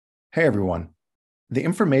Hey everyone. The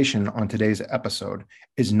information on today's episode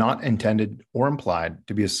is not intended or implied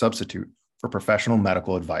to be a substitute for professional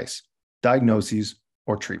medical advice, diagnoses,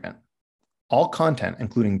 or treatment. All content,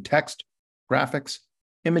 including text, graphics,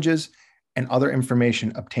 images, and other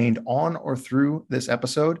information obtained on or through this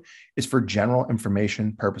episode, is for general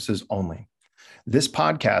information purposes only. This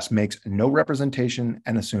podcast makes no representation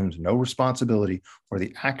and assumes no responsibility for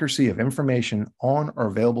the accuracy of information on or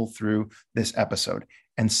available through this episode,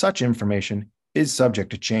 and such information is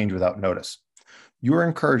subject to change without notice. You are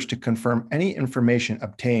encouraged to confirm any information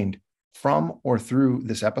obtained from or through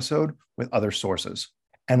this episode with other sources,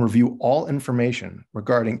 and review all information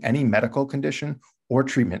regarding any medical condition or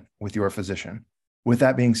treatment with your physician. With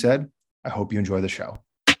that being said, I hope you enjoy the show.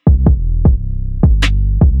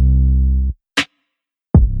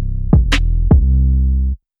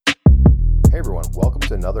 Hey everyone, welcome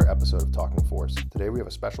to another episode of Talking Force. Today we have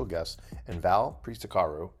a special guest in Val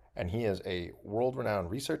Prisecaru, and he is a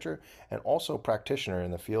world-renowned researcher and also practitioner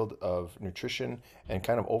in the field of nutrition and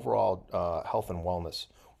kind of overall health and wellness.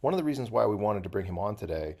 One of the reasons why we wanted to bring him on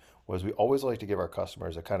today was we always like to give our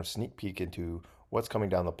customers a kind of sneak peek into what's coming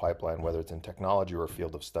down the pipeline, whether it's in technology or a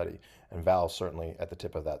field of study. And Val's certainly at the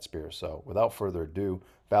tip of that spear. So without further ado,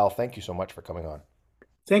 Val, thank you so much for coming on.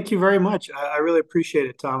 Thank you very much. I really appreciate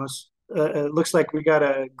it, Thomas. It looks like we got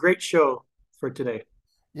a great show for today.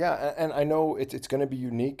 Yeah, and I know it's going to be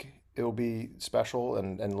unique. It'll be special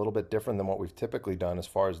and a little bit different than what we've typically done as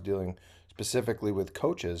far as dealing specifically with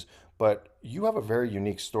coaches. But you have a very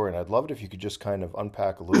unique story, and I'd love it if you could just kind of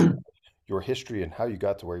unpack a little bit your history and how you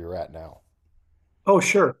got to where you're at now. Oh,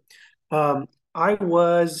 sure. I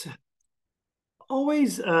was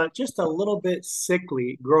always just a little bit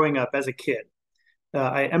sickly growing up as a kid.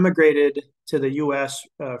 I emigrated to the US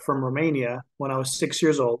from Romania when I was 6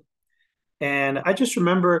 years old. And I just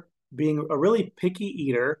remember being a really picky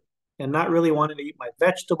eater and not really wanting to eat my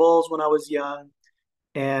vegetables when I was young.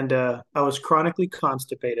 And I was chronically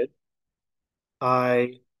constipated.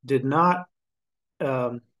 I did not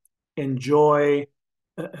um, enjoy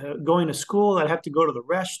going to school. I'd have to go to the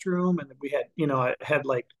restroom, and we had, I had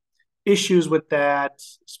like issues with that,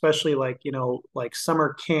 especially like, like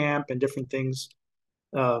summer camp and different things.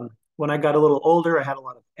 When I got a little older, I had a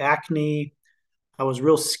lot of acne. I was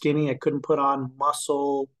real skinny. I couldn't put on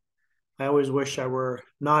muscle. I always wish I were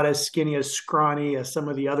not as skinny as scrawny as some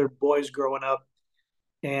of the other boys growing up.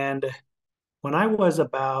 And when I was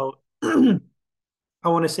about I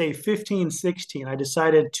want to say 15, 16, I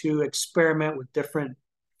decided to experiment with different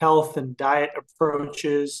health and diet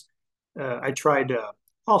approaches. I tried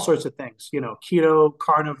all sorts of things, keto,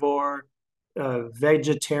 carnivore,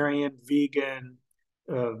 vegetarian, vegan.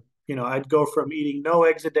 Uh, I'd go from eating no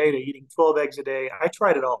eggs a day to eating 12 eggs a day. I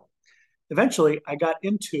tried it all. Eventually, I got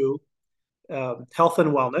into health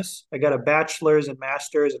and wellness. I got a bachelor's and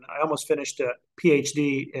master's, and I almost finished a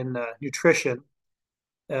PhD in nutrition,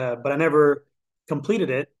 but I never completed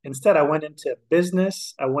it. Instead, I went into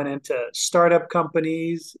business. I went into startup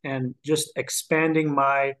companies and just expanding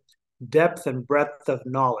my depth and breadth of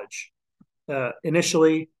knowledge.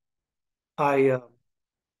 Initially, I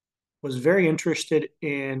was very interested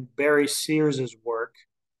in Barry Sears's work,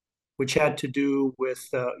 which had to do with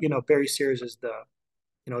Barry Sears is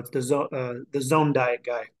it's the zone diet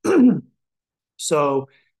guy. So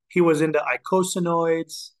he was into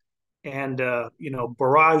eicosanoids and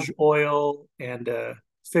borage oil and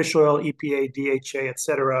fish oil, EPA, DHA,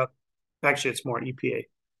 etc. Actually, it's more EPA.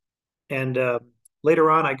 And later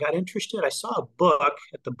on, I got interested. I saw a book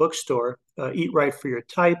at the bookstore, Eat Right for Your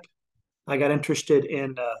Type. I got interested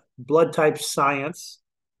in blood type science,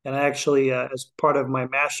 and I actually, as part of my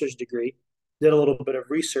master's degree, did a little bit of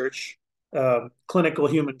research, clinical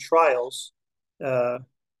human trials, uh,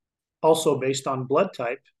 also based on blood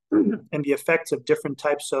type and the effects of different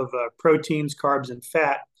types of proteins, carbs, and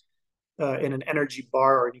fat in an energy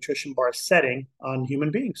bar or nutrition bar setting on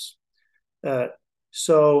human beings. Uh,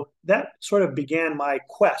 so that sort of began my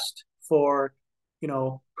quest for,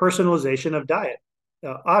 personalization of diet.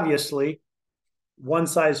 Obviously, one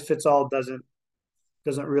size fits all doesn't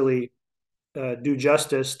really do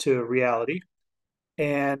justice to reality.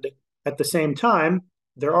 And at the same time,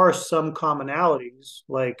 there are some commonalities,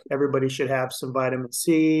 like everybody should have some vitamin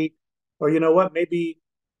C, or you know what, maybe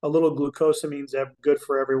a little glucosamine is good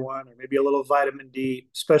for everyone, or maybe a little vitamin D,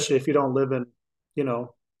 especially if you don't live in,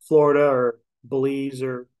 Florida or Belize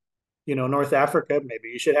or, North Africa, maybe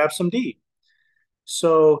you should have some D.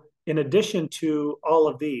 So, in addition to all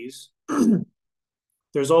of these,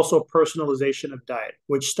 there's also personalization of diet,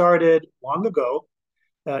 which started long ago.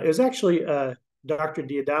 It was actually Dr.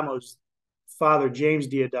 Diadamo's father, James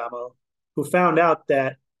Diadamo, who found out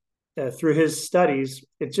that through his studies,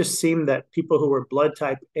 it just seemed that people who were blood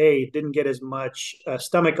type A didn't get as much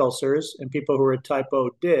stomach ulcers, and people who were type O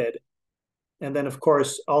did. And then, of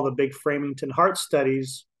course, all the big Framingham heart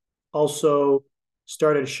studies also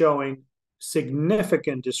started showing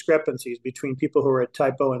significant discrepancies between people who are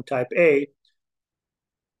type O and type A,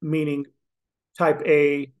 meaning type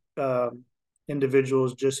A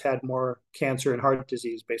individuals just had more cancer and heart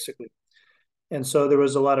disease, basically. And so there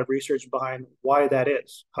was a lot of research behind why that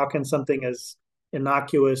is. How can something as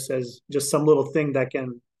innocuous as just some little thing that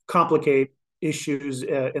can complicate issues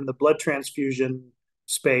in the blood transfusion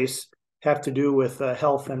space have to do with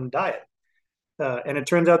health and diet? And it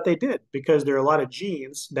turns out they did, because there are a lot of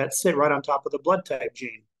genes that sit right on top of the blood type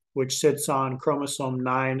gene, which sits on chromosome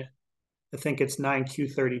 9. I think it's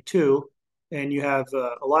 9q32. And you have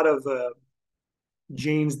a lot of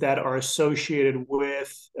genes that are associated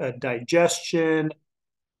with digestion,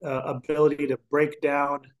 ability to break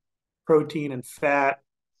down protein and fat,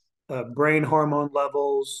 brain hormone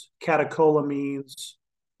levels, catecholamines,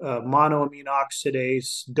 monoamine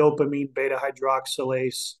oxidase, dopamine beta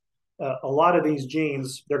hydroxylase. A lot of these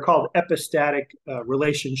genes, they're called epistatic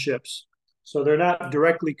relationships. So they're not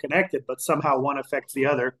directly connected, but somehow one affects the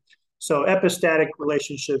other. So epistatic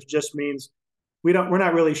relationships just means we're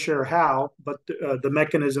not really sure how, but the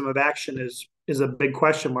mechanism of action is a big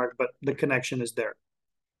question mark, but the connection is there.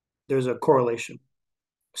 There's a correlation.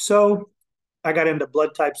 So I got into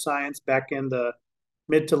blood type science back in the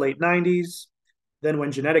mid to late 90s. Then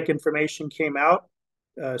when genetic information came out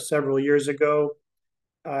several years ago,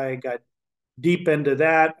 I got deep into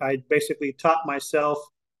that. I basically taught myself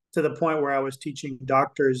to the point where I was teaching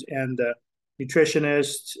doctors and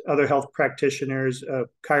nutritionists, other health practitioners,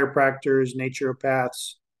 chiropractors,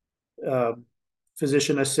 naturopaths, uh,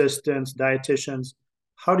 physician assistants, dietitians,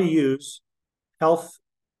 how to use health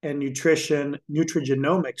and nutrition,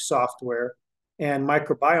 nutrigenomic software, and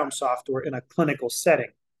microbiome software in a clinical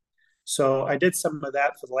setting. So I did some of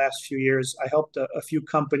that for the last few years. I helped a few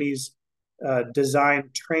companies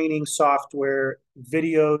design training software,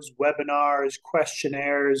 videos, webinars,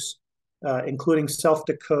 questionnaires, including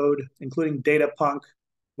self-decode, including DataPunk,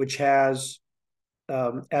 which has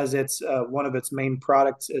as its one of its main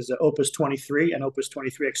products is Opus 23 and Opus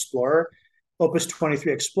 23 Explorer. Opus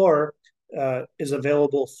 23 Explorer is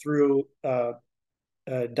available through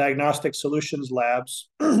Diagnostic Solutions Labs,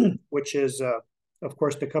 which is, of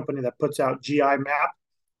course, the company that puts out GI Map,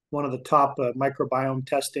 one of the top microbiome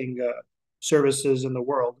testing services in the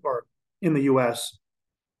world or in the US.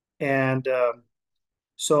 And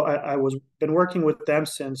so I was been working with them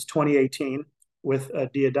since 2018 with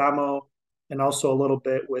Diadamo and also a little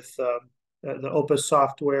bit with the Opus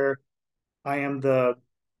software. I am the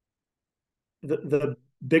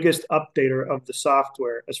biggest updater of the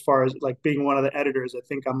software as far as like being one of the editors. I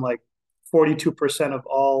think I'm like 42% of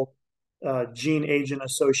all gene agent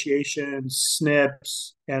associations,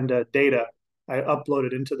 SNPs, and data I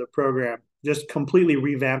uploaded into the program, just completely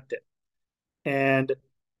revamped it. And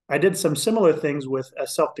I did some similar things with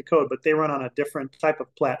self-decode, but they run on a different type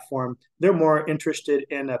of platform. They're more interested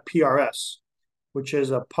in a PRS, which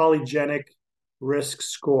is a polygenic risk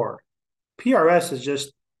score. PRS is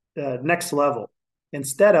just next level.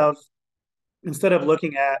 Instead of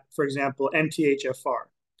looking at, for example, NTHFR,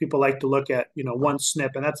 people like to look at one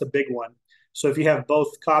SNP, and that's a big one. So if you have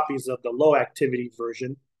both copies of the low activity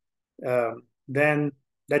version, then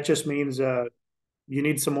that just means you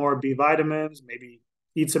need some more B vitamins, maybe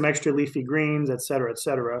eat some extra leafy greens, et cetera,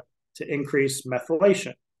 to increase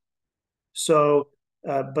methylation. So,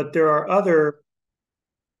 but there are other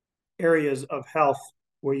areas of health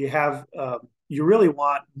where you really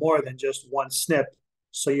want more than just one SNP.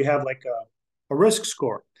 So you have like a risk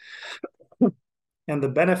score. And the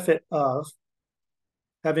benefit of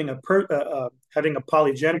having a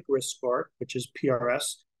polygenic risk score, which is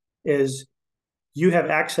PRS, is you have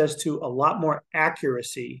access to a lot more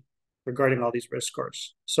accuracy regarding all these risk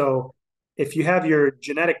scores. So if you have your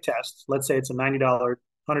genetic test, let's say it's a $90,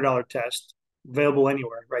 $100 test available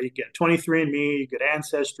anywhere, right? You get 23andMe, you get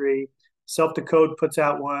Ancestry, Self-Decode puts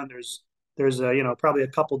out one. There's probably a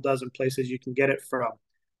couple dozen places you can get it from.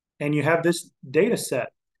 And you have this data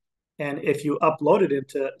set. And if you upload it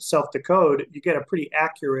into Self-Decode, you get a pretty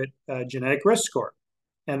accurate genetic risk score.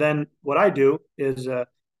 And then what I do is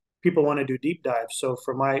people want to do deep dives. So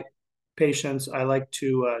for my patients, I like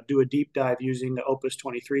to do a deep dive using the Opus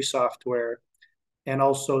 23 software and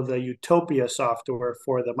also the Utopia software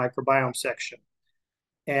for the microbiome section.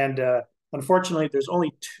 And unfortunately, there's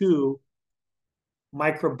only two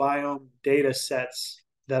microbiome data sets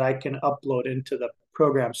that I can upload into the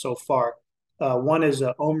program so far. One is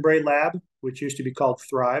a Ombre Lab, which used to be called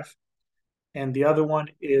Thrive, and the other one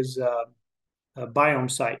is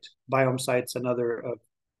Biome Site. Biome Site's another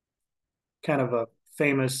kind of a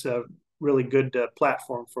famous, really good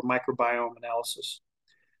platform for microbiome analysis.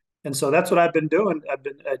 And so that's what I've been doing. I've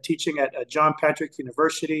been teaching at John Patrick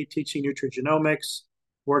University, teaching nutrigenomics,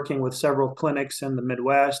 working with several clinics in the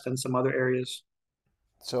Midwest and some other areas.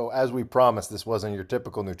 So, as we promised, this wasn't your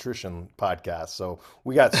typical nutrition podcast. So,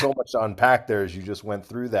 we got so much to unpack there as you just went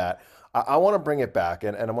through that. I want to bring it back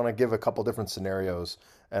and I want to give a couple different scenarios.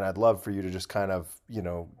 And I'd love for you to just kind of,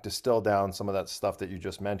 distill down some of that stuff that you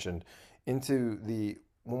just mentioned into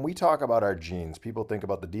when we talk about our genes, people think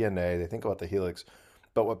about the DNA, they think about the helix.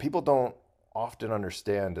 But what people don't often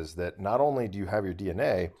understand is that not only do you have your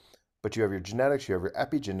DNA, but you have your genetics, you have your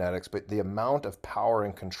epigenetics, but the amount of power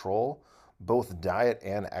and control both diet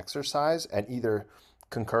and exercise and either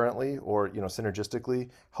concurrently or synergistically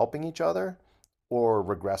helping each other or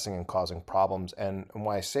regressing and causing problems. And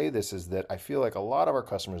why I say this is that I feel like a lot of our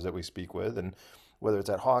customers that we speak with, and whether it's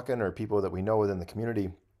at Hawken or people that we know within the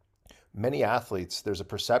community, many athletes, there's a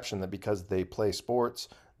perception that because they play sports,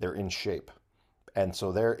 they're in shape. And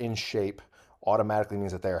so they're in shape automatically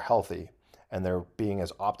means that they're healthy and they're being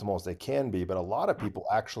as optimal as they can be. But a lot of people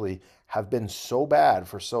actually have been so bad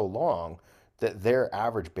for so long that their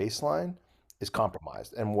average baseline is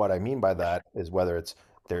compromised. And what I mean by that is whether it's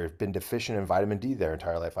they've been deficient in vitamin D their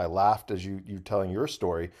entire life. I laughed as you telling your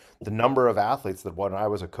story, the number of athletes that when I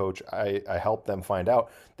was a coach, I helped them find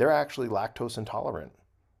out they're actually lactose intolerant.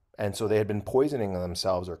 And so they had been poisoning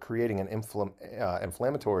themselves or creating an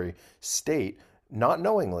inflammatory state, not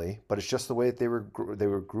knowingly, but it's just the way that they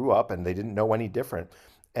were grew up and they didn't know any different.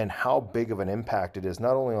 And how big of an impact it is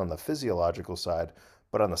not only on the physiological side,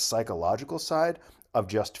 but on the psychological side of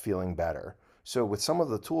just feeling better. So with some of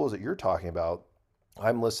the tools that you're talking about,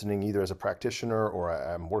 I'm listening either as a practitioner or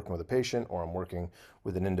I'm working with a patient or I'm working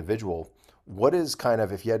with an individual. What is kind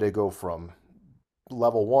of if you had to go from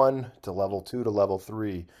level one to level two to level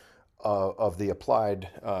three of the applied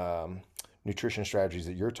nutrition strategies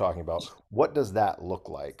that you're talking about, what does that look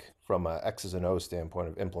like from a X's and O's standpoint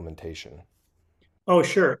of implementation? Oh,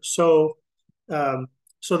 sure. Um,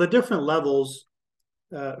 so the different levels,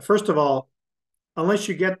 first of all, unless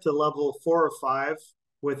you get to level 4 or 5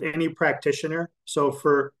 with any practitioner, so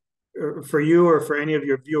for you or for any of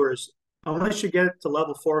your viewers, unless you get to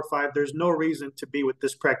level 4 or 5, there's no reason to be with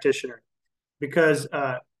this practitioner because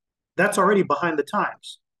that's already behind the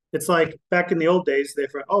times. It's like back in the old days, they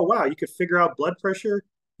thought, oh wow, you could figure out blood pressure,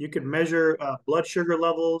 you could measure blood sugar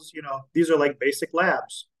levels. These are like basic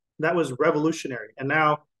labs. That was revolutionary, and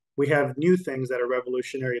now we have new things that are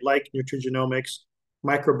revolutionary, like nutrigenomics,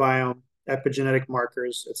 microbiome, epigenetic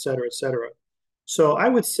markers, et cetera, et cetera. So I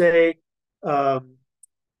would say um,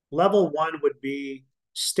 level one would be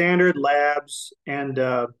standard labs and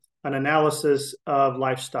an analysis of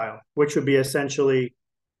lifestyle, which would be essentially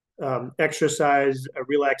exercise,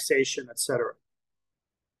 relaxation, etc.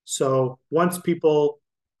 So once people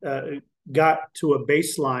uh, got to a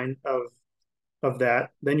baseline of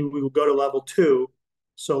that, then we would go to level two.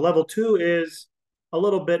 So level two is a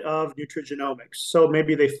little bit of nutrigenomics. So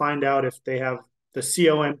maybe they find out if they have the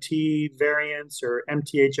COMT variants or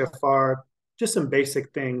MTHFR, just some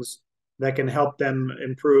basic things that can help them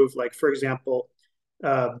improve. Like, for example,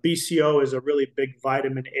 BCO is a really big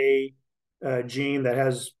vitamin A gene that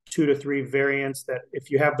has 2 to 3 variants that if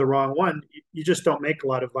you have the wrong one, you just don't make a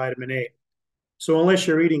lot of vitamin A. So unless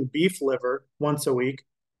you're eating beef liver once a week,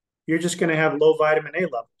 you're just going to have low vitamin A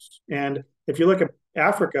levels. And if you look at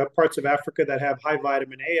Africa, parts of Africa that have high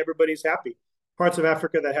vitamin A, everybody's happy. Parts of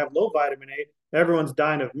Africa that have low vitamin A, everyone's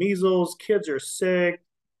dying of measles, kids are sick,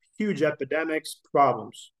 huge epidemics,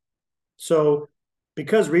 problems. So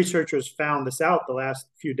because researchers found this out the last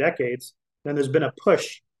few decades, then there's been a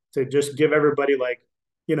push to just give everybody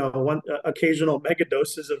one occasional mega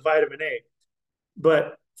doses of vitamin A.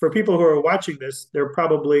 But for people who are watching this, they're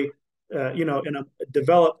probably in a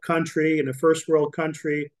developed country, in a first world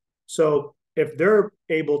country. So if they're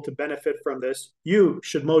able to benefit from this, you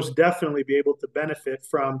should most definitely be able to benefit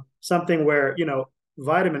from something where,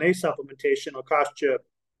 vitamin A supplementation will cost you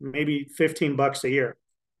maybe $15 a year.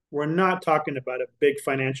 We're not talking about a big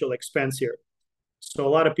financial expense here. So a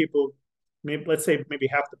lot of people, let's say maybe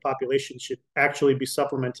half the population should actually be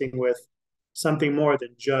supplementing with something more than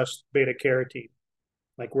just beta carotene.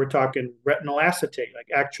 Like we're talking retinol acetate, like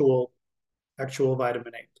actual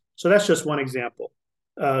vitamin A. So that's just one example.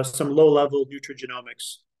 Some low-level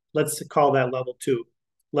nutrigenomics. Let's call that level 2.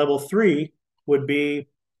 Level 3 would be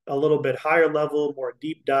a little bit higher level, more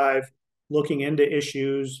deep dive, looking into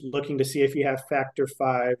issues, looking to see if you have factor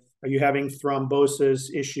 5. Are you having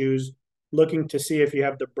thrombosis issues? looking to see if you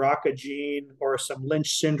have the BRCA gene or some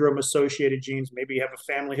Lynch syndrome associated genes. Maybe you have a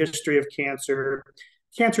family history of cancer.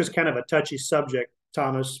 Cancer is kind of a touchy subject,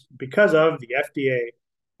 Thomas, because of the FDA.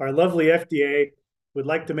 Our lovely FDA would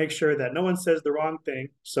like to make sure that no one says the wrong thing,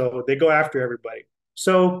 so they go after everybody.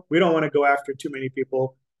 So we don't want to go after too many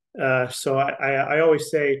people. So I always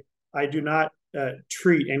say I do not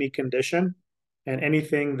treat any condition, and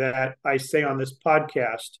anything that I say on this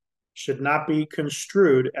podcast should not be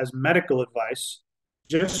construed as medical advice,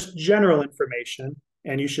 just general information.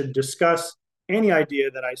 And you should discuss any idea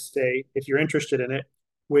that I say, if you're interested in it,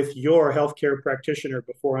 with your healthcare practitioner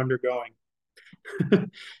before undergoing.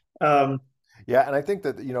 um, Yeah, and I think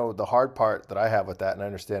that, the hard part that I have with that, and I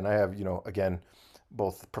understand I have, again,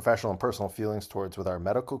 both professional and personal feelings towards with our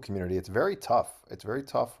medical community. It's very tough. It's very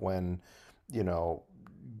tough when, you know,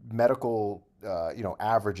 medical,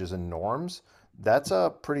 averages and norms, that's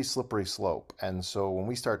a pretty slippery slope. And so when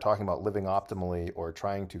we start talking about living optimally or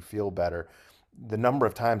trying to feel better, the number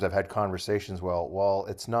of times I've had conversations, well,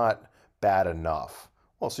 it's not bad enough.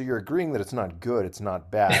 Well, so you're agreeing that it's not good, it's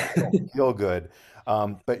not bad, I don't feel good,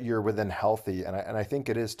 but you're within healthy, and I think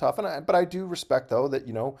it is tough. But I do respect though that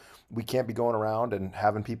we can't be going around and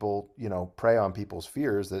having people prey on people's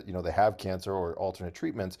fears that they have cancer or alternate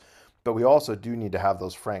treatments. But we also do need to have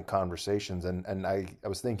those frank conversations. And I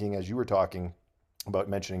was thinking as you were talking about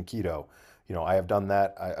mentioning keto. I have done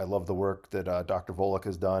that. I love the work that Dr. Volek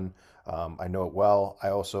has done. I know it well. I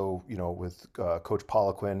also, with Coach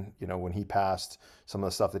Poliquin, when he passed, some of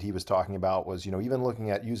the stuff that he was talking about was, even looking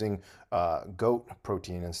at using goat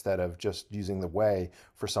protein instead of just using the whey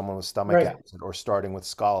for someone with stomach right. acid, or starting with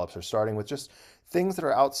scallops, or starting with just things that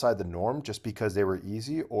are outside the norm just because they were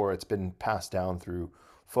easy or it's been passed down through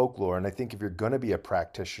folklore. And I think if you're going to be a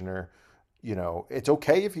practitioner, it's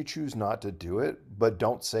okay if you choose not to do it, but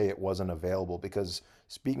don't say it wasn't available, because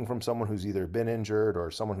speaking from someone who's either been injured or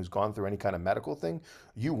someone who's gone through any kind of medical thing,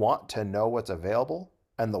 you want to know what's available.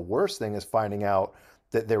 And the worst thing is finding out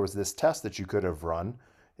that there was this test that you could have run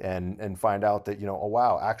and find out that, oh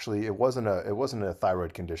wow, actually it wasn't a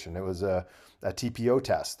thyroid condition. It was a TPO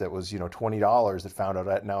test that was, $20 that found out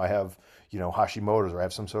that now I have, Hashimoto's, or I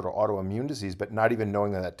have some sort of autoimmune disease, but not even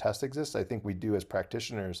knowing that that test exists. I think we do as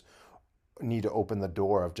practitioners need to open the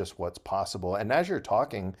door of just what's possible. And as you're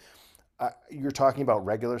talking about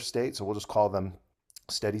regular state, so we'll just call them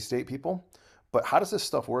steady state people. But how does this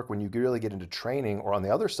stuff work when you really get into training? Or on the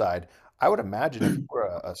other side, I would imagine if you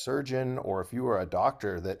were a surgeon or if you were a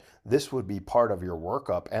doctor, that this would be part of your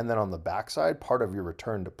workup. And then on the backside, part of your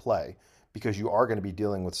return to play, because you are going to be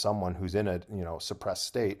dealing with someone who's in a, suppressed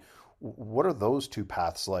state. What are those two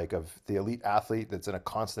paths like, of the elite athlete that's in a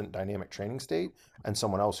constant dynamic training state and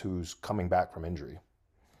someone else who's coming back from injury?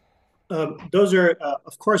 Those are,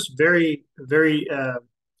 of course, very, very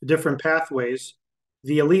different pathways.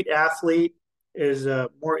 The elite athlete is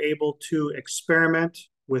more able to experiment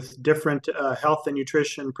with different health and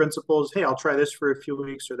nutrition principles. Hey, I'll try this for a few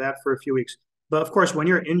weeks or that for a few weeks. But of course, when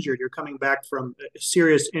you're injured, you're coming back from a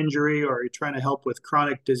serious injury, or you're trying to help with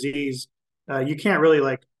chronic disease, you can't really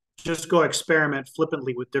like just go experiment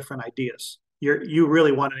flippantly with different ideas. You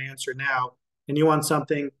really want an answer now, and you want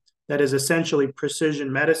something that is essentially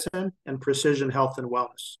precision medicine and precision health and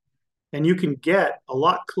wellness. And you can get a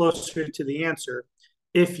lot closer to the answer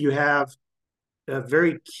if you have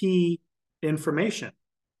very key information,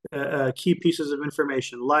 key pieces of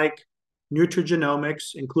information like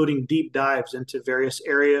nutrigenomics, including deep dives into various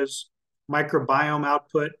areas, microbiome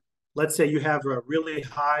output. Let's say you have a really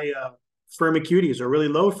high firmicutes or really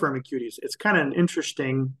low firmicutes. It's kind of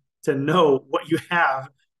interesting to know what you have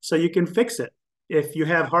so you can fix it. If you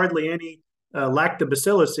have hardly any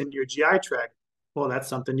lactobacillus in your GI tract, well, that's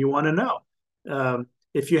something you want to know.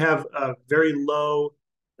 If you have a very low,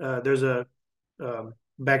 there's a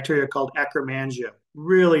bacteria called Akkermansia,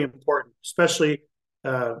 really important, especially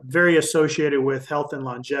very associated with health and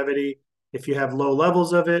longevity. If you have low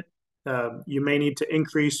levels of it, you may need to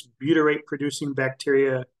increase butyrate producing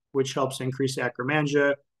bacteria, which helps increase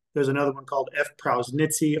Akkermansia. There's another one called F.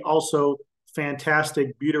 prausnitzii, also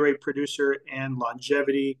fantastic butyrate producer and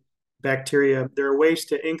longevity bacteria. There are ways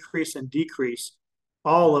to increase and decrease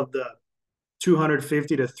all of the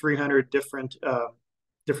 250 to 300 different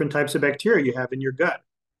types of bacteria you have in your gut.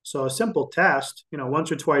 So a simple test,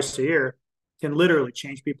 once or twice a year, can literally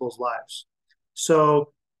change people's lives.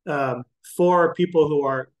 So for people who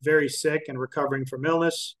are very sick and recovering from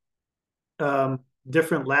illness,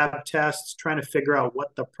 different lab tests, trying to figure out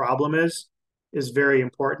what the problem is very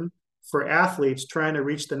important. For athletes trying to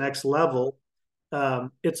reach the next level,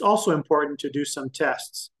 it's also important to do some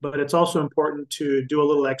tests, but it's also important to do a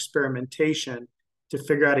little experimentation to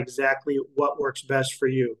figure out exactly what works best for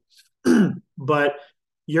you. But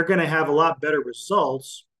you're going to have a lot better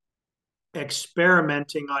results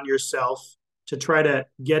experimenting on yourself to try to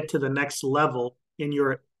get to the next level in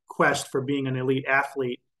your quest for being an elite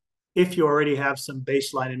athlete if you already have some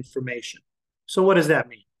baseline information. So what does that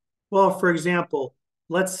mean? Well, for example,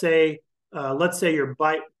 let's say your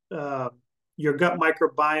gut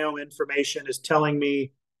microbiome information is telling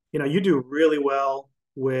me, you do really well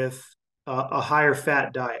with a higher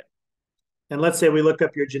fat diet. And let's say we look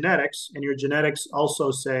up your genetics, and your genetics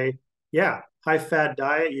also say, yeah, high fat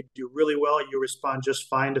diet, you do really well, you respond just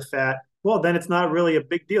fine to fat. Well, then it's not really a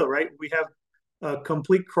big deal, right? We have a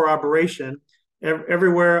complete corroboration.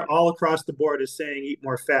 Everywhere, all across the board, is saying eat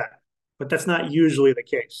more fat, but that's not usually the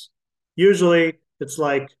case. Usually, it's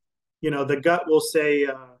like, the gut will say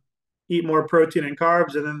eat more protein and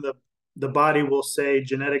carbs, and then the body will say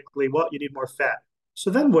genetically, well, you need more fat. So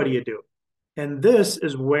then what do you do? And this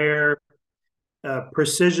is where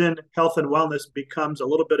precision health and wellness becomes a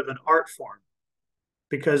little bit of an art form,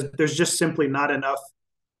 because there's just simply not enough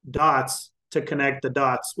dots to connect the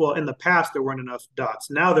dots. Well, in the past, there weren't enough dots.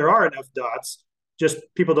 Now there are enough dots, just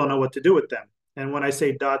people don't know what to do with them. And when I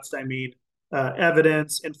say dots, I mean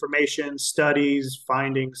evidence, information, studies,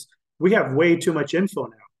 findings. We have way too much info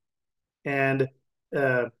now. And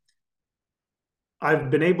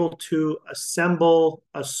I've been able to assemble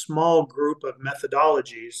a small group of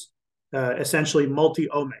methodologies, essentially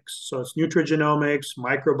multi-omics. So it's nutrigenomics,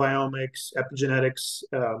 microbiomics, epigenetics,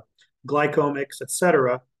 glycomics, et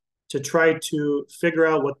cetera, to try to figure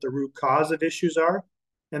out what the root cause of issues are.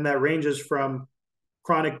 And that ranges from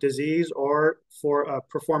chronic disease or for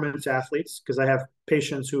performance athletes, because I have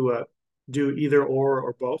patients who do either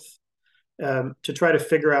or both, to try to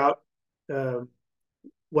figure out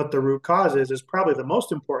what the root cause is probably the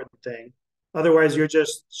most important thing. Otherwise, you're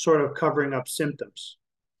just sort of covering up symptoms.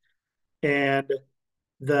 And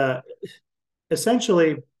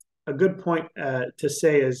essentially a good point to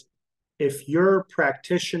say is, if your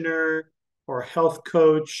practitioner or health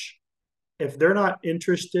coach, if they're not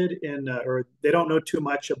interested in or they don't know too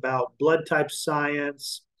much about blood type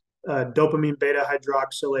science, dopamine beta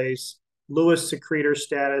hydroxylase, Lewis secretor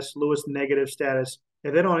status, Lewis negative status,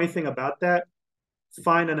 if they don't know anything about that,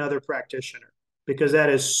 find another practitioner, because that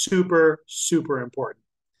is super, super important.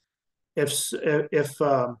 And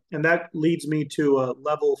that leads me to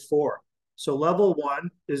level 4. So level 1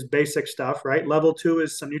 is basic stuff, right? Level 2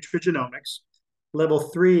 is some nutrigenomics. Level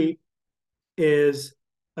 3 is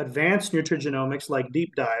advanced nutrigenomics, like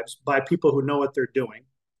deep dives by people who know what they're doing,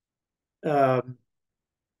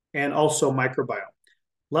 and also microbiome.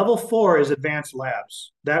 Level 4 is advanced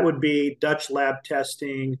labs. That would be Dutch lab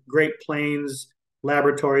testing. Great Plains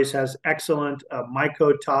Laboratories has excellent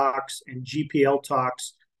mycotox and GPL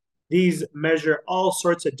tox. These measure all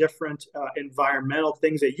sorts of different environmental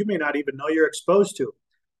things that you may not even know you're exposed to.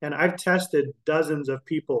 And I've tested dozens of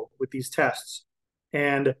people with these tests.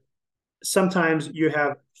 And sometimes you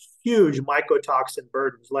have huge mycotoxin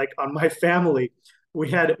burdens. Like on my family, we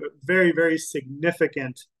had very, very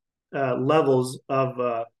significant levels of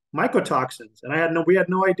mycotoxins. And we had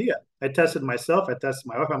no idea. I tested myself, I tested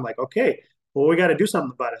my wife. I'm like, okay, well, we got to do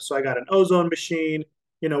something about it. So I got an ozone machine.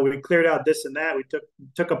 We cleared out this and that. We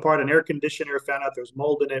took apart an air conditioner, found out there was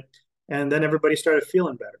mold in it, and then everybody started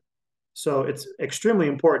feeling better. So it's extremely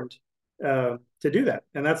important to do that,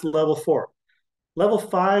 and that's level 4. Level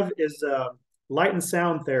 5 is light and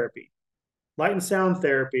sound therapy. Light and sound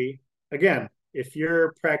therapy, again, if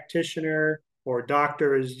your practitioner or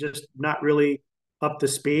doctor is just not really up to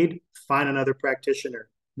speed, find another practitioner,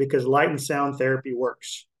 because light and sound therapy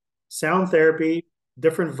works. Sound therapy,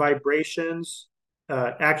 different vibrations,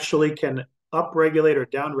 actually can upregulate or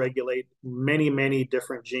downregulate many, many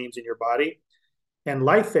different genes in your body. And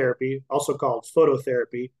light therapy, also called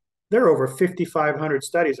phototherapy, there are over 5,500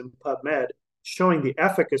 studies in PubMed showing the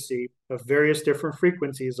efficacy of various different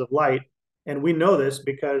frequencies of light. And we know this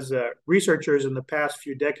because researchers in the past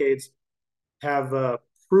few decades have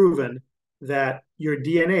proven that your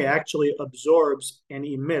DNA actually absorbs and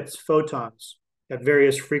emits photons at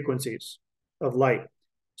various frequencies of light.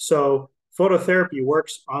 So phototherapy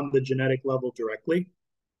works on the genetic level directly.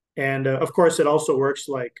 And of course, it also works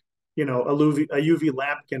like, a UV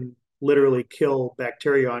lamp can literally kill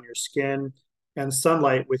bacteria on your skin, and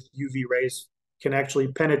sunlight with UV rays can actually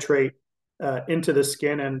penetrate into the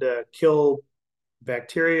skin and kill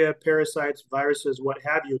bacteria, parasites, viruses, what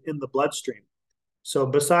have you, in the bloodstream. So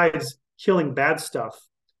besides killing bad stuff,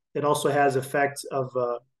 it also has effects of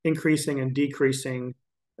increasing and decreasing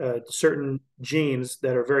certain genes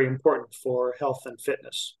that are very important for health and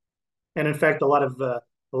fitness. And in fact, a lot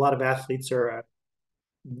of athletes are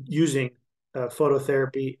using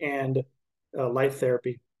phototherapy and light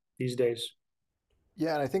therapy these days.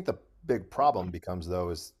 Yeah, and I think the big problem becomes though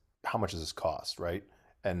is how much does this cost, right?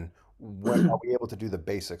 And when are we able to do the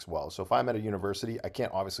basics well? So if I'm at a university, I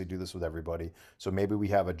can't obviously do this with everybody. So maybe we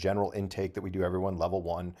have a general intake that we do everyone level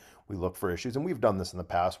one. We look for issues, and we've done this in the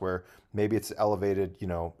past where maybe it's elevated,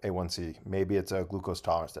 A1C, maybe it's a glucose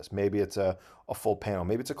tolerance test, maybe it's a full panel,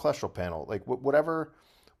 maybe it's a cholesterol panel, like whatever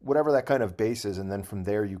that kind of base is, and then from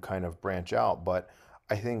there you kind of branch out. But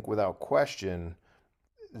I think without question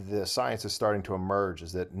the science is starting to emerge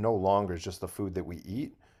is that no longer is just the food that we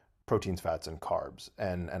eat, proteins, fats, and carbs.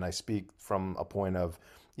 And I speak from a point of,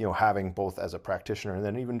 having both as a practitioner and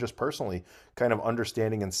then even just personally kind of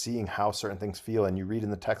understanding and seeing how certain things feel. And you read in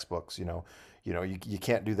the textbooks, you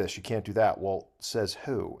can't do this, you can't do that. Well, says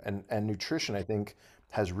who? And nutrition, I think,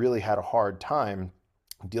 has really had a hard time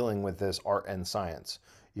dealing with this art and science.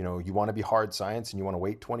 You want to be hard science and you want to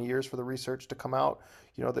wait 20 years for the research to come out,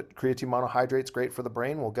 that creatine monohydrate's great for the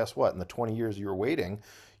brain. Well, guess what? In the 20 years you were waiting,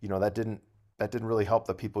 that didn't really help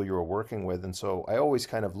the people you were working with. And so I always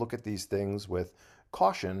kind of look at these things with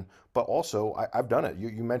caution, but also I've done it.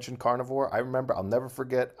 You mentioned carnivore. I remember, I'll never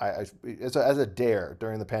forget, as a dare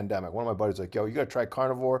during the pandemic, one of my buddies was like, yo, you got to try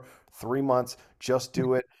carnivore, 3 months, just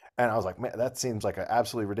do it. And I was like, man, that seems like an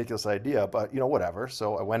absolutely ridiculous idea, but whatever.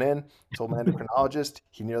 So I went in, told my endocrinologist.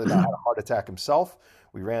 He nearly about had a heart attack himself.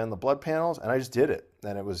 We ran the blood panels, and I just did it.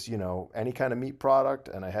 And it was, any kind of meat product,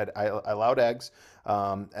 and I allowed eggs,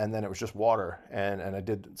 and then it was just water, and I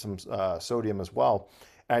did some sodium as well.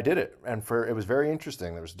 And I did it, and it was very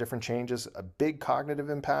interesting. There was different changes, a big cognitive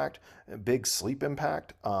impact, a big sleep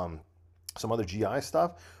impact. Some other GI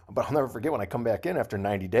stuff. But I'll never forget when I come back in after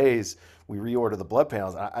 90 days, we reorder the blood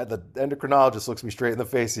panels. The endocrinologist looks me straight in the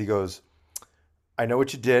face. He goes, I know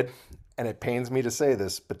what you did, and it pains me to say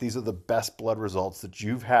this, but these are the best blood results that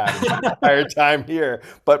you've had in your entire time here.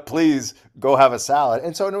 But please go have a salad.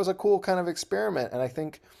 And so it was a cool kind of experiment. And I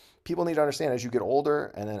think people need to understand as you get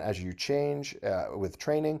older and then as you change with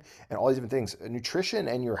training and all these different things, nutrition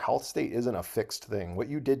and your health state isn't a fixed thing. What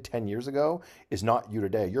you did 10 years ago is not you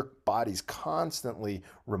today. Your body's constantly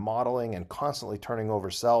remodeling and constantly turning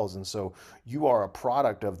over cells. And so you are a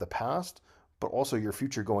product of the past, but also your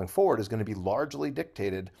future going forward is going to be largely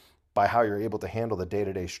dictated by how you're able to handle the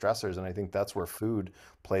day-to-day stressors. And I think that's where food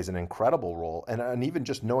plays an incredible role. And even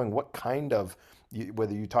just knowing what kind of,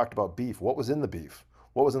 whether you talked about beef, what was in the beef?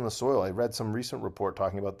 What was in the soil? I read some recent report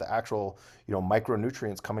talking about the actual,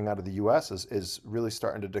 micronutrients coming out of the US is really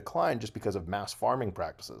starting to decline just because of mass farming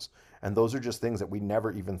practices. And those are just things that we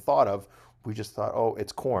never even thought of. We just thought, oh,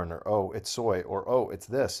 it's corn, or oh, it's soy, or oh, it's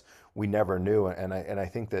this. We never knew. And I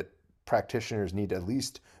think that practitioners need to at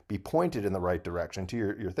least be pointed in the right direction to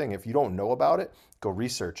your thing. If you don't know about it, go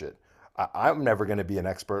research it. I'm never going to be an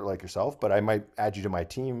expert like yourself, but I might add you to my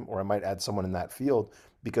team, or I might add someone in that field,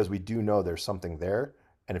 because we do know there's something there.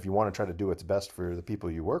 And if you want to try to do what's best for the people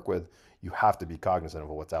you work with, you have to be cognizant of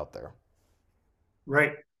what's out there.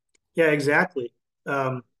 Right. Yeah, exactly.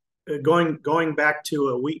 Um, going back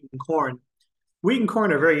to wheat and corn. Wheat and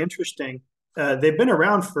corn are very interesting. They've been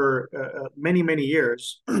around for many, many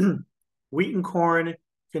years. Wheat and corn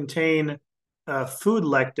contain food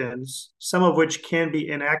lectins, some of which can be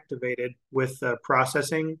inactivated with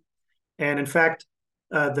processing. And in fact,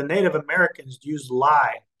 the Native Americans used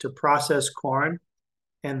lye to process corn,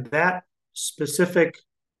 and that specific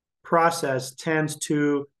process tends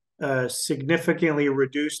to significantly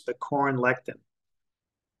reduce the corn lectin.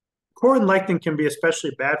 Corn lectin can be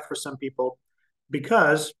especially bad for some people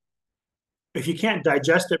because if you can't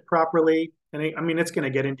digest it properly, and I mean, it's going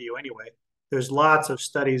to get into you anyway. There's lots of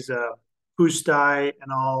studies, Pustai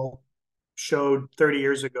and all showed 30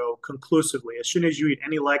 years ago conclusively, as soon as you eat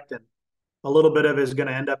any lectin, a little bit of it is going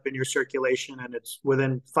to end up in your circulation, and it's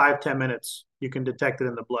within 5-10 minutes, you can detect it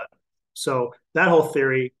in the blood. So that whole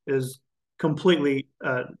theory is completely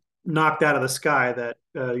knocked out of the sky, that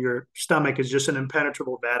your stomach is just an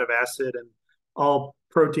impenetrable vat of acid and all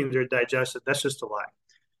proteins are digested. That's just a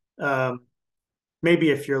lie. Maybe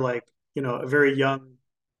if you're like, a very young,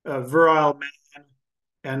 virile man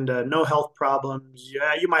and no health problems,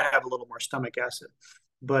 yeah, you might have a little more stomach acid,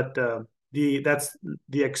 but that's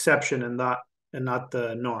the exception and not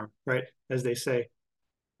the norm, right? As they say.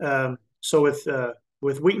 So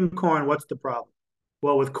with wheat and corn, what's the problem?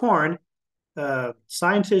 Well, with corn,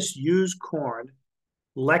 scientists use corn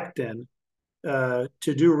lectin to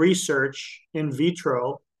do research in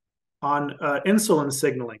vitro on insulin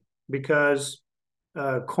signaling, because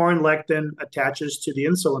corn lectin attaches to the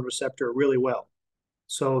insulin receptor really well.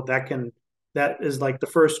 So that can That is like the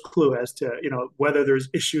first clue as to, whether there's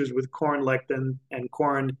issues with corn lectin and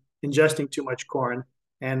corn ingesting too much corn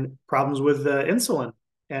and problems with insulin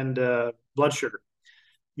and blood sugar.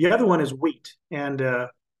 The other one is wheat. And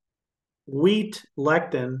wheat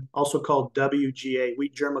lectin, also called WGA,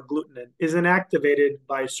 wheat germ agglutinin, is inactivated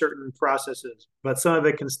by certain processes, but some of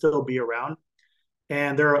it can still be around.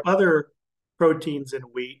 And there are other proteins in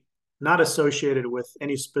wheat not associated with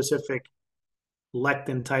any specific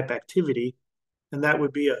lectin type activity, and that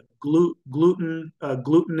would be a glutenins,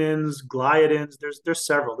 gliadins. There's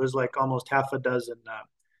several. There's like almost half a dozen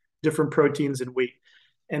different proteins in wheat,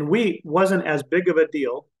 and wheat wasn't as big of a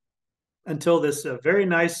deal until this very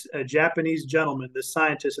nice Japanese gentleman, this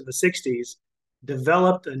scientist in the 60s,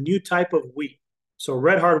 developed a new type of wheat. So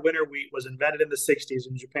red hard winter wheat was invented in the 60s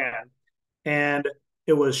in Japan, and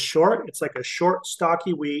it was short. It's like a short,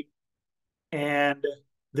 stocky wheat, and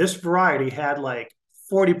this variety had like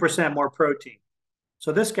 40% more protein.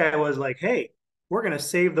 So this guy was like, hey, we're going to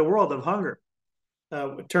save the world of hunger.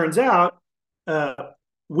 It turns out uh,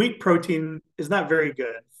 wheat protein is not very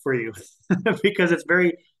good for you because it's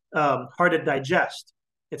very hard to digest.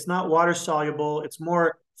 It's not water soluble, it's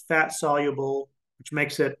more fat soluble, which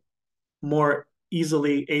makes it more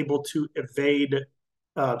easily able to evade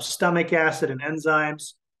stomach acid and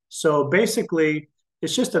enzymes. So basically,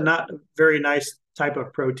 it's just a not very nice type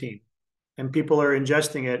of protein. And people are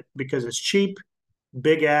ingesting it because it's cheap.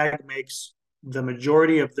 Big Ag makes the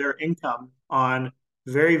majority of their income on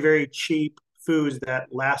very, very cheap foods that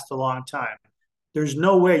last a long time. There's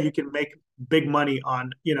no way you can make big money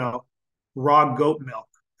on, raw goat milk.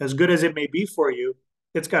 As good as it may be for you,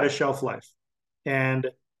 it's got a shelf life. And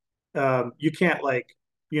you can't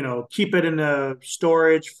keep it in a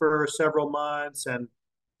storage for several months and,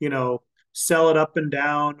 sell it up and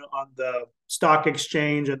down on the stock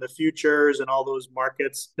exchange and the futures and all those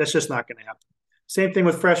markets. That's just not going to happen. Same thing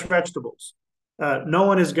with fresh vegetables. No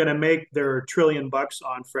one is going to make their $1 trillion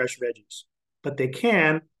on fresh veggies, but they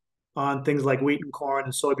can on things like wheat and corn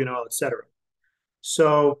and soybean oil, et cetera.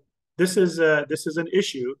 So this is an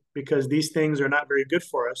issue because these things are not very good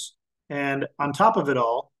for us. And on top of it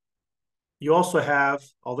all, you also have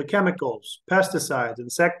all the chemicals, pesticides,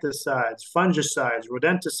 insecticides, fungicides,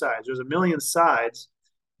 rodenticides. There's a million sides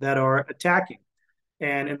that are attacking.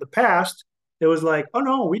 And in the past, it was like, oh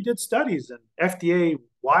no, we did studies and FDA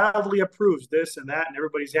wildly approves this and that, and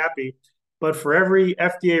everybody's happy. But for every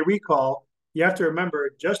FDA recall, you have to remember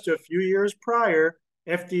just a few years prior,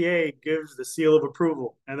 FDA gives the seal of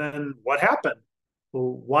approval. And then what happened?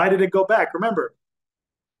 Well, why did it go back? Remember,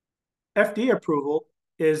 FDA approval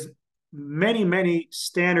is many, many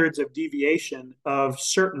standards of deviation of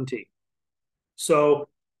certainty. So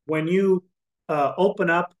when you open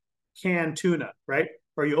up canned tuna, right?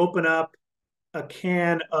 Or you open up a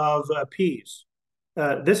can of peas,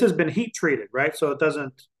 this has been heat treated, right? So it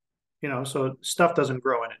doesn't, so stuff doesn't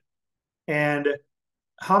grow in it. And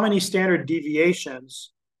how many standard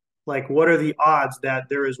deviations, like what are the odds that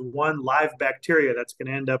there is one live bacteria that's going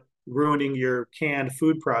to end up ruining your canned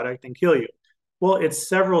food product and kill you? Well, it's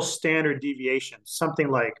several standard deviations, something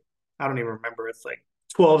like, I don't even remember, it's like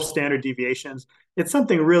 12 standard deviations. It's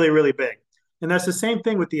something really, really big. And that's the same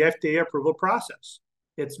thing with the FDA approval process.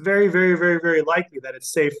 It's very, very, very, very likely that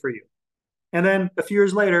it's safe for you. And then a few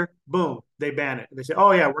years later, boom, they ban it. And they say,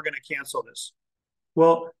 oh, yeah, we're going to cancel this.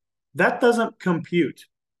 Well, that doesn't compute.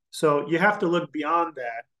 So you have to look beyond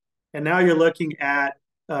that. And now you're looking at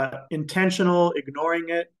intentional ignoring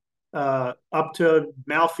it up to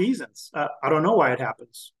malfeasance. I don't know why it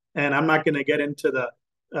happens. And I'm not going to get into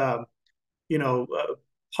the,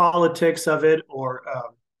 politics of it or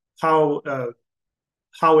how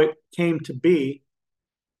it came to be.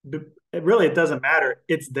 It doesn't matter.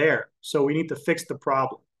 It's there. So we need to fix the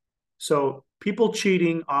problem. So people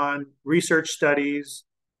cheating on research studies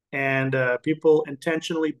and people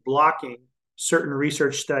intentionally blocking certain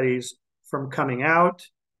research studies from coming out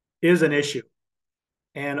is an issue.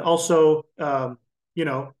 And also,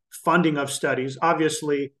 funding of studies.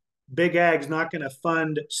 Obviously, Big Ag's not going to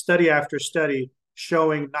fund study after study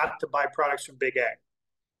showing not to buy products from Big Ag.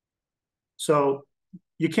 So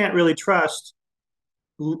you can't really trust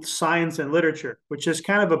science and literature, which is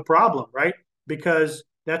kind of a problem, right? Because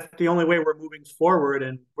that's the only way we're moving forward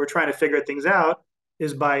and we're trying to figure things out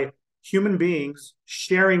is by human beings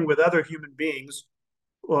sharing with other human beings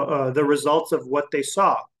the results of what they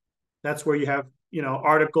saw. That's where you have,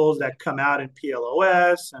 articles that come out in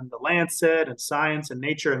PLOS and the Lancet and Science and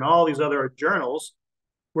Nature and all these other journals.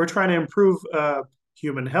 We're trying to improve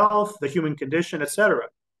human health, the human condition, et cetera.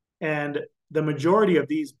 And the majority of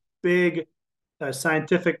these big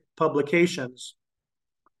scientific publications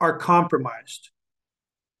are compromised.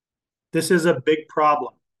 This is a big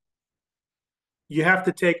problem. You have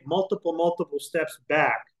to take multiple steps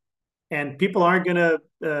back. And people aren't going to,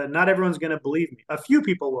 not everyone's going to believe me. A few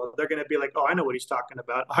people will. They're going to be like, oh, I know what he's talking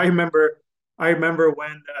about. I remember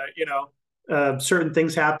when, certain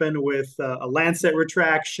things happened with a Lancet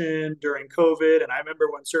retraction during COVID. And I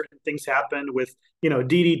remember when certain things happened with,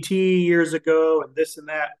 DDT years ago and this and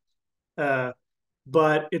that. Uh,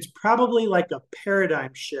 but it's probably like a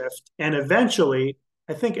paradigm shift. And eventually,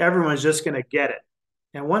 I think everyone's just going to get it.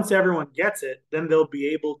 And once everyone gets it, then they'll be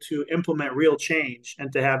able to implement real change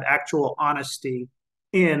and to have actual honesty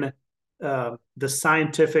in the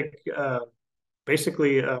scientific,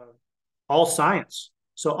 basically all science.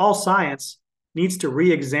 So all science needs to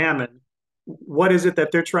re-examine what is it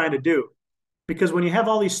that they're trying to do. Because when you have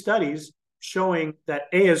all these studies showing that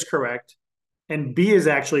A is correct and B is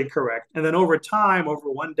actually correct. And then over time, over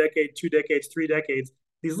 1 decade, 2 decades, 3 decades,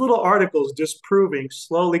 these little articles disproving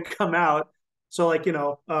slowly come out. So, like,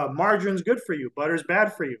 margarine's good for you, butter's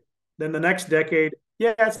bad for you. Then the next decade,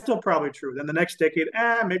 yeah, it's still probably true. Then the next decade,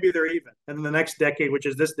 maybe they're even. And then the next decade, which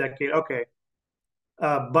is this decade, okay,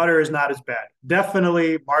 butter is not as bad.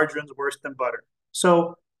 Definitely margarine's worse than butter.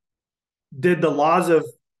 So, did the laws of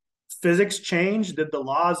physics change? Did the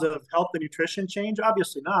laws of health and nutrition change?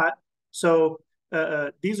 Obviously not. So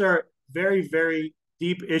these are very, very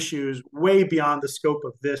deep issues, way beyond the scope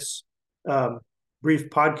of this um, brief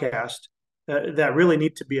podcast that really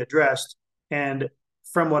need to be addressed. And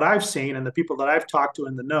from what I've seen and the people that I've talked to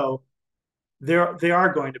in the know, they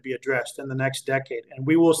are going to be addressed in the next decade, and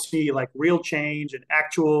we will see like real change and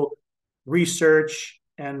actual research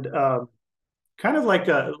and kind of like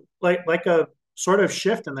a sort of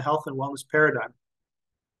shift in the health and wellness paradigm.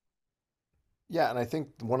 Yeah, and I think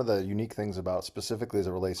one of the unique things about specifically as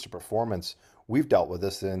it relates to performance, we've dealt with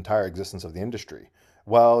this the entire existence of the industry.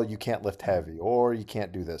 Well, you can't lift heavy, or you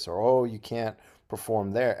can't do this, or oh, you can't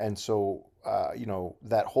perform there. And so,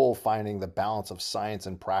 that whole finding the balance of science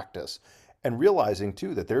and practice and realizing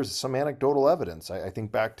too that there's some anecdotal evidence. I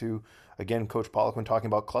think back to, again, Coach Pollock when talking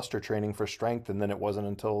about cluster training for strength. And then it wasn't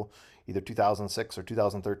until either 2006 or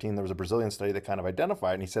 2013, there was a Brazilian study that kind of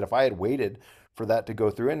identified. And he said, if I had waited for that to go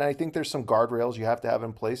through. And I think there's some guardrails you have to have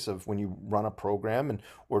in place of when you run a program and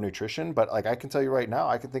or nutrition. But like I can tell you right now,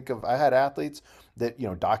 I can think of I had athletes that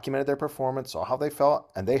documented their performance, saw how they felt,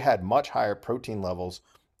 and they had much higher protein levels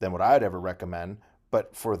than what I'd ever recommend.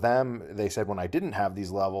 But for them, they said when I didn't have these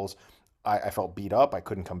levels, I felt beat up. I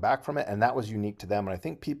couldn't come back from it, and that was unique to them. And I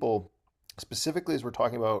think people specifically as we're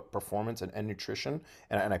talking about performance and nutrition,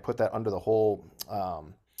 and I put that under the whole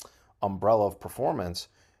umbrella of performance,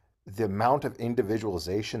 the amount of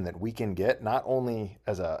individualization that we can get, not only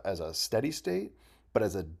as a steady state, but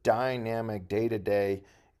as a dynamic day to day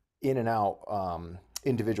in and out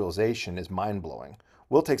individualization is mind blowing.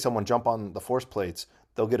 We'll take someone jump on the force plates,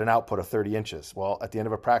 they'll get an output of 30 inches. Well, at the end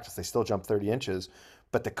of a practice, they still jump 30 inches,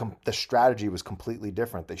 but the strategy was completely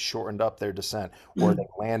different. They shortened up their descent, or they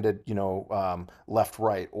landed, left,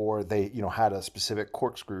 right, or they, had a specific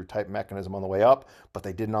corkscrew type mechanism on the way up, but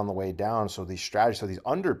they didn't on the way down. So these strategies, so these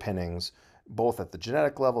underpinnings, both at the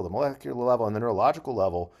genetic level, the molecular level, and the neurological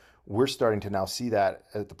level, we're starting to now see that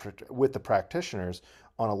with the practitioners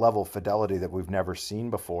on a level of fidelity that we've never seen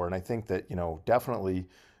before. And I think that, definitely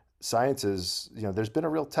science is, there's been a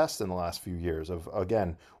real test in the last few years of,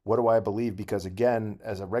 again, what do I believe? Because again,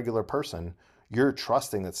 as a regular person, you're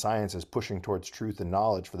trusting that science is pushing towards truth and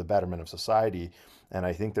knowledge for the betterment of society. And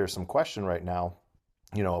I think there's some question right now,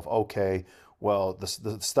 of okay, well,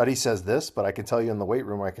 the study says this, but I can tell you in the weight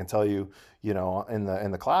room, or I can tell you, in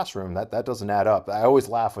the classroom that doesn't add up. I always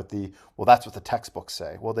laugh with well, that's what the textbooks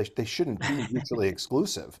say. Well, they shouldn't be mutually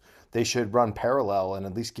exclusive. They should run parallel and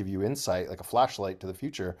at least give you insight, like a flashlight to the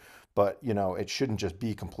future. But it shouldn't just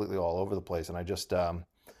be completely all over the place. And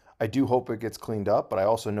I do hope it gets cleaned up. But I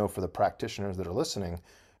also know for the practitioners that are listening,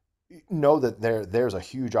 know that there's a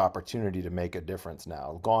huge opportunity to make a difference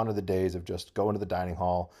now. Gone are the days of just going to the dining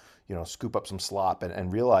hall, scoop up some slop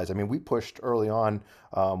and realize. I mean, we pushed early on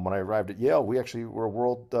when I arrived at Yale. We actually were a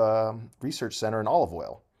world research center in olive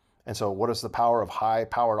oil. And so, what is the power of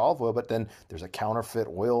high-powered olive oil? But then there's a counterfeit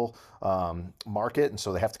oil market, and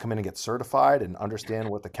so they have to come in and get certified and understand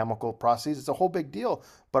what the chemical process. It's a whole big deal.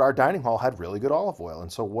 But our dining hall had really good olive oil,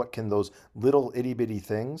 and so what can those little itty bitty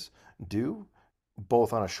things do?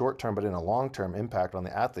 Both on a short term but in a long term impact on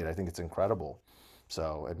the athlete. I think it's incredible.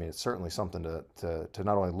 So I mean, it's certainly something to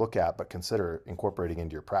not only look at but consider incorporating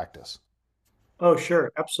into your practice. Oh,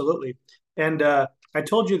 sure, absolutely. And I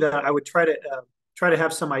told you that I would try to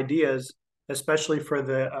have some ideas, especially for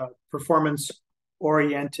the performance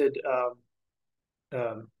oriented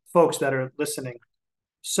folks that are listening.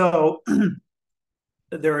 So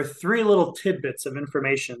there are three little tidbits of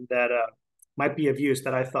information that might be of use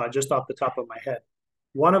that I thought just off the top of my head.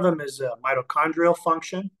 One of them is mitochondrial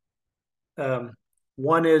function. Um,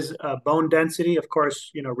 one is bone density, of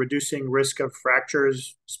course, reducing risk of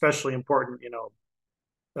fractures, especially important,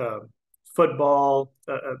 uh, football,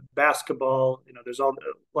 basketball, there's a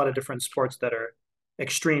lot of different sports that are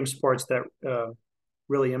extreme sports that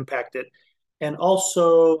really impact it. And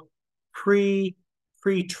also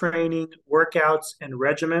pre-training workouts and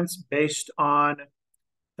regimens based on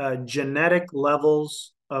genetic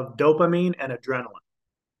levels of dopamine and adrenaline.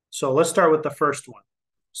 So let's start with the first one.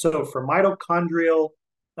 So for mitochondrial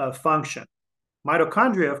function,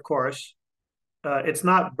 mitochondria, of course, it's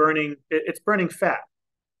not burning, it's burning fat.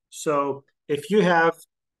 So if you have,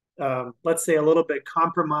 let's say, a little bit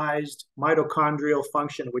compromised mitochondrial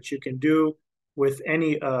function, which you can do with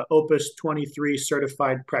any Opus 23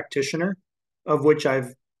 certified practitioner, of which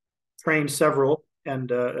I've trained several, and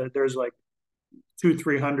there's like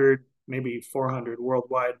 300, maybe 400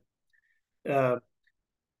 worldwide.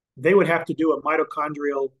 They would have to do a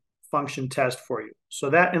mitochondrial function test for you. So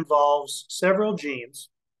that involves several genes.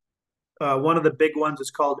 One of the big ones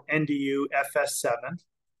is called NDU FS7,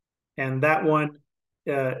 and that one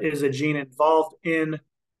is a gene involved in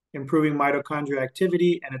improving mitochondrial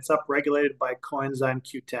activity, and it's upregulated by coenzyme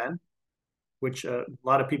Q10, which a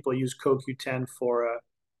lot of people use CoQ10 for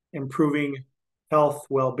improving health,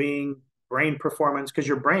 well-being, brain performance, because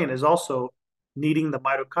your brain is also needing the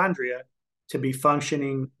mitochondria to be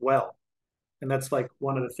functioning well. And that's like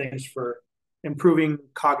one of the things for improving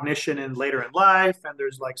cognition in later in life. And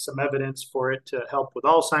there's like some evidence for it to help with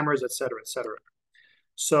Alzheimer's, et cetera, et cetera.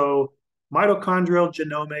 So mitochondrial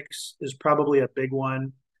genomics is probably a big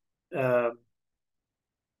one.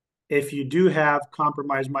 If you do have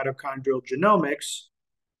compromised mitochondrial genomics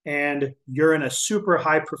and you're in a super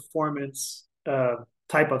high performance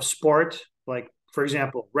type of sport, like, for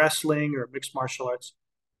example, wrestling or mixed martial arts,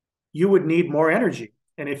 you would need more energy.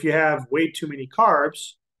 And if you have way too many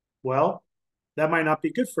carbs, well, that might not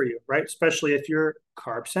be good for you, right? Especially if you're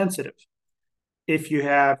carb sensitive. If you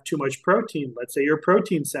have too much protein, let's say you're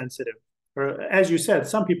protein sensitive, or as you said,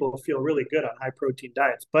 some people feel really good on high protein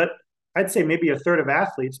diets, but I'd say maybe a third of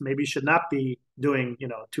athletes maybe should not be doing,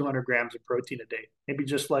 200 grams of protein a day. Maybe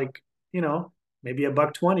just like, maybe a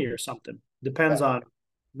buck 20 or something. Depends on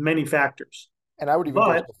many factors. And I would even go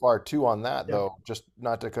But so far too on that, yeah, though, just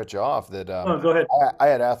not to cut you off, that oh, go ahead. I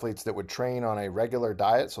had athletes that would train on a regular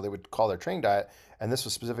diet, so they would call their training diet, and this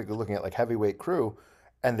was specifically looking at like heavyweight crew,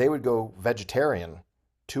 and they would go vegetarian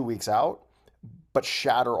 2 weeks out, but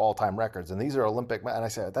shatter all-time records. And these are Olympic, and I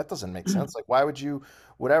said that doesn't make sense. Like, why would you,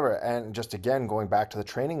 whatever? And just again, going back to the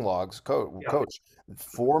training logs, Yeah. coach,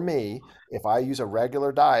 for me, if I use a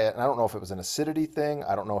regular diet, and I don't know if it was an acidity thing,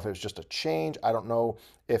 I don't know if it was just a change, I don't know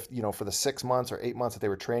if, for the 6 months or 8 months that they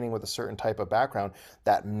were training with a certain type of background,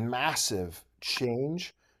 that massive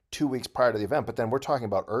change 2 weeks prior to the event. But then we're talking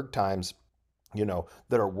about erg times, that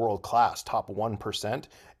are world class, top 1%,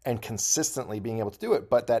 and consistently being able to do it.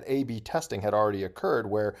 But that A/B testing had already occurred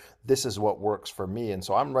where this is what works for me. And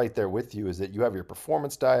so I'm right there with you, is that you have your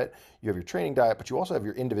performance diet, you have your training diet, but you also have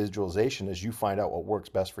your individualization as you find out what works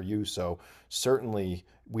best for you. So certainly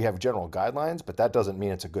we have general guidelines, but that doesn't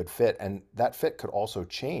mean it's a good fit. And that fit could also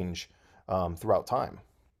change throughout time.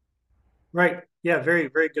 Right. Yeah, very,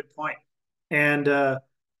 very good point. And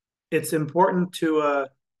it's important to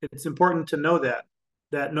know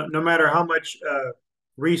that no matter how much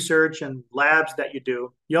research and labs that you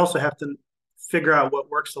do, you also have to figure out what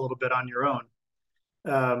works a little bit on your own.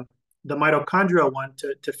 The mitochondrial one,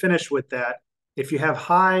 to finish with that, if you have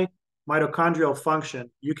high mitochondrial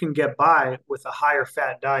function, you can get by with a higher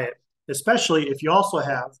fat diet, especially if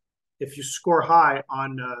you score high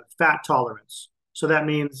on fat tolerance. So that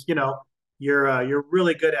means, you're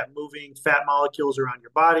really good at moving fat molecules around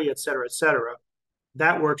your body, et cetera, et cetera.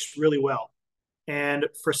 That works really well. And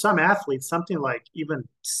for some athletes, something like even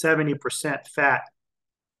 70% fat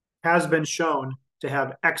has been shown to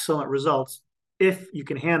have excellent results if you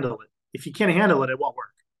can handle it. If you can't handle it, it won't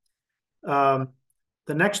work.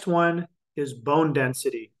 The next one is bone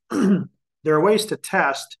density. There are ways to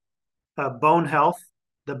test bone health.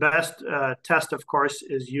 The best test, of course,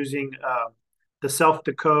 is using the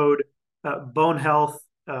self-decode bone health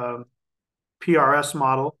PRS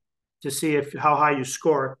model to see how high you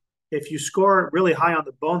score. If you score really high on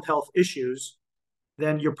the bone health issues,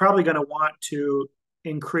 then you're probably going to want to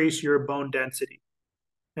increase your bone density.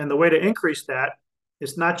 And the way to increase that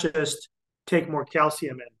is not just take more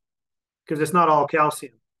calcium in, because it's not all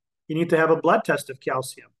calcium. You need to have a blood test of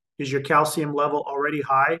calcium. Is your calcium level already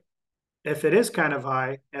high? If it is kind of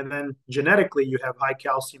high, and then genetically you have high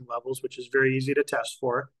calcium levels, which is very easy to test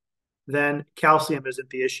for, then calcium isn't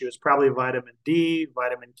the issue. It's probably vitamin D,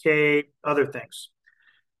 vitamin K, other things.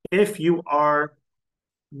 If you are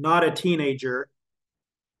not a teenager,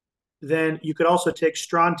 then you could also take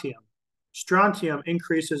strontium. Strontium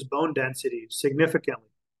increases bone density significantly.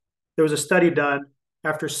 There was a study done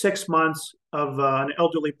after 6 months of an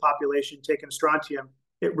elderly population taking strontium,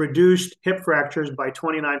 it reduced hip fractures by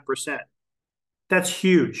 29%. That's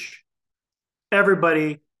huge.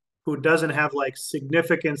 Everybody who doesn't have like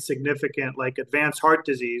significant, like advanced heart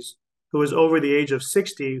disease, who is over the age of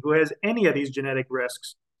 60, who has any of these genetic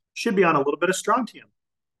risks, should be on a little bit of strontium.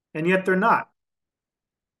 And yet they're not.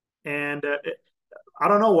 And I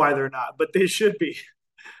don't know why they're not, but they should be.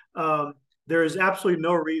 There is absolutely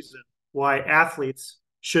no reason why athletes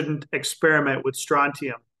shouldn't experiment with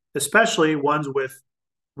strontium, especially ones with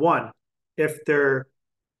one. If they're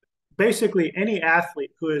basically any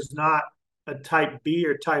athlete who is not a type B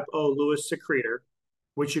or type O Lewis secretor,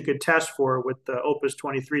 which you could test for with the Opus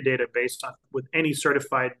 23 database with any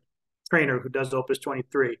certified trainer who does Opus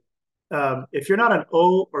 23. If you're not an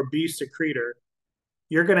O or B secretor,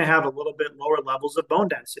 you're going to have a little bit lower levels of bone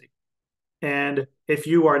density. And if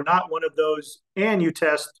you are not one of those and you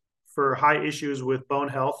test for high issues with bone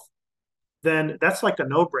health, then that's like a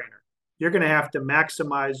no-brainer. You're going to have to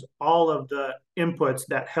maximize all of the inputs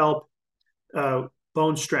that help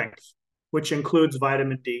bone strength, which includes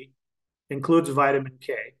vitamin D, includes vitamin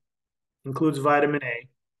K, includes vitamin A,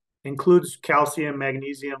 includes calcium,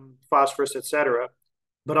 magnesium, phosphorus, etc.,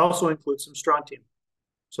 but also includes some strontium.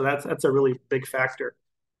 So that's a really big factor.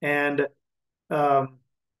 And the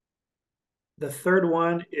third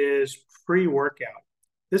one is pre-workout.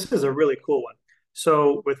 This is a really cool one.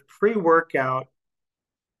 So with pre-workout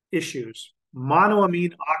issues,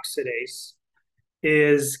 monoamine oxidase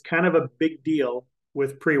is kind of a big deal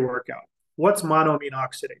with pre-workout. What's monoamine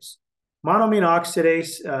oxidase? Monoamine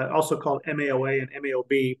oxidase, also called MAOA and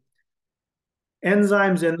MAOB,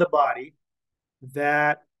 enzymes in the body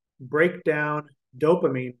that break down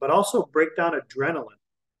dopamine, but also break down adrenaline.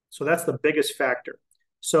 So that's the biggest factor.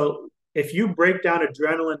 So if you break down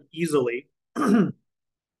adrenaline easily,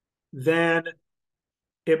 then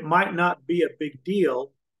it might not be a big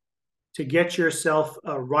deal to get yourself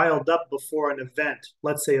riled up before an event,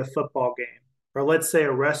 let's say a football game, or let's say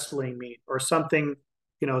a wrestling meet, or something,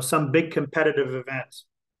 some big competitive event.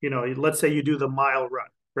 Let's say you do the mile run,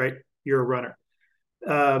 right? You're a runner.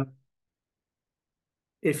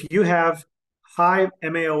 If you have high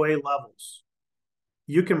MAOA levels,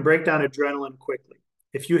 you can break down adrenaline quickly.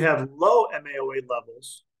 If you have low MAOA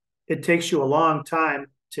levels, it takes you a long time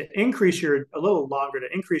to a little longer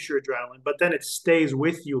to increase your adrenaline, but then it stays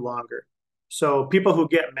with you longer. So people who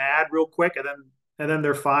get mad real quick and then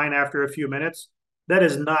they're fine after a few minutes, that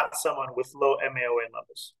is not someone with low MAOA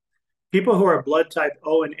levels. People who are blood type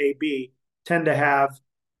O and AB tend to have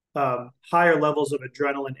higher levels of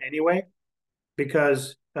adrenaline anyway,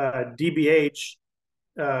 because DBH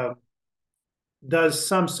does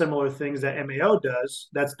some similar things that MAO does.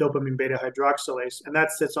 That's dopamine beta hydroxylase, and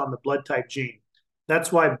that sits on the blood type gene.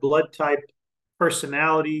 That's why blood type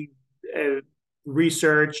personality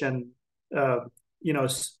research and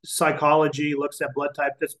psychology looks at blood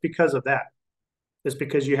type. That's because of that. It's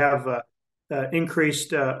because you have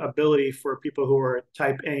increased ability for people who are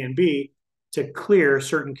type A and B to clear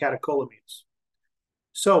certain catecholamines.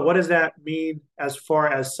 So what does that mean as far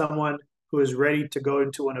as someone who is ready to go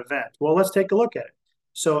into an event? Well, let's take a look at it.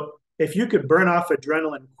 So if you could burn off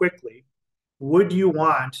adrenaline quickly, would you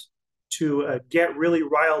want to get really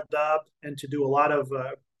riled up and to do a lot of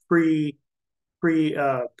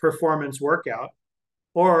performance workout,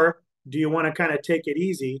 or do you want to kind of take it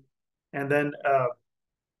easy and then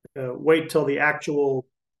wait till the actual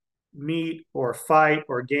meet or fight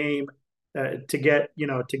or game to get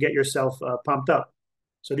yourself pumped up?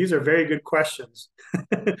 So these are very good questions.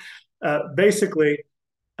 Basically,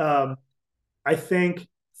 I think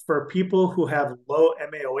for people who have low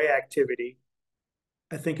MAOA activity,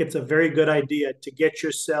 I think it's a very good idea to get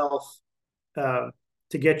yourself to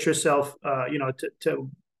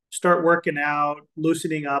start working out,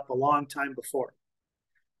 loosening up a long time before.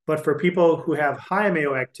 But for people who have high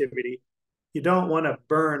MAO activity, you don't want to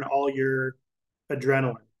burn all your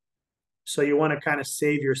adrenaline. So you want to kind of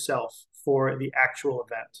save yourself for the actual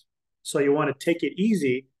event. So you want to take it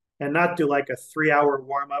easy and not do like a 3-hour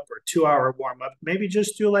warm up or 2-hour warm up. Maybe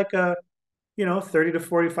just do like a 30 to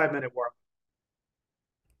 45-minute warm up.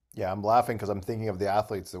 Yeah, I'm laughing because I'm thinking of the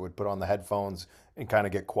athletes that would put on the headphones and kind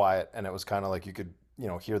of get quiet, and it was kind of like you could,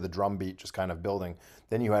 hear the drum beat just kind of building.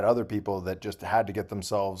 Then you had other people that just had to get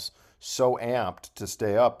themselves so amped to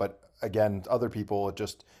stay up. But again, other people,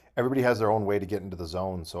 everybody has their own way to get into the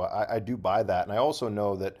zone. So I do buy that. And I also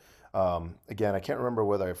know that, again, I can't remember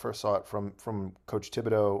whether I first saw it from Coach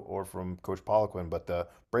Thibodeau or from Coach Poliquin, but the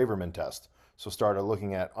Braverman test. So started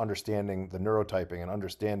looking at understanding the neurotyping and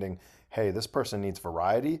understanding, hey, this person needs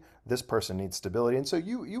variety, this person needs stability. And so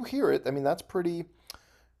you hear it. I mean, that's pretty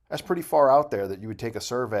far out there that you would take a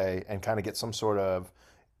survey and kind of get some sort of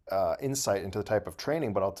insight into the type of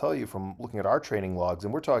training. But I'll tell you from looking at our training logs,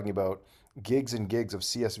 and we're talking about gigs and gigs of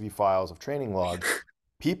CSV files of training logs,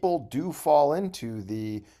 people do fall into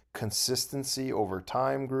the consistency over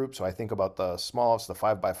time group. So I think about the smallest, the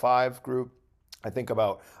 5x5 group. I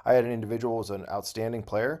had an individual who was an outstanding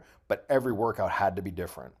player, but every workout had to be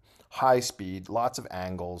different. High speed, lots of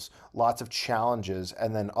angles, lots of challenges.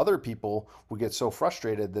 And then other people would get so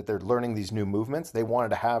frustrated that they're learning these new movements. They wanted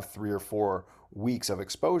to have 3 or 4 weeks of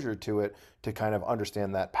exposure to it to kind of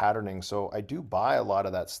understand that patterning. So I do buy a lot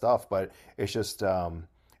of that stuff, but it's just,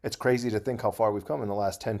 it's crazy to think how far we've come in the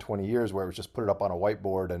last 10, 20 years where we just put it up on a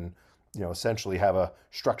whiteboard and, essentially have a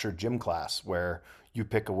structured gym class where you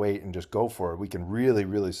pick a weight and just go for it. We can really,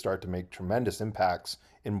 really start to make tremendous impacts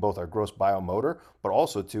in both our gross biomotor, but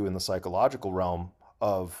also too in the psychological realm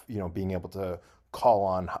of, being able to call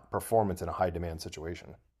on performance in a high demand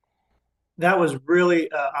situation. That was really,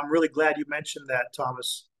 I'm really glad you mentioned that,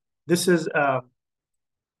 Thomas. This is,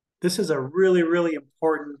 this is a really, really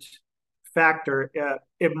important factor.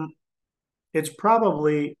 It's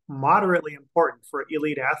probably moderately important for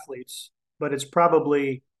elite athletes, but it's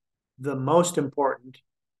probably the most important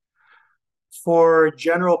for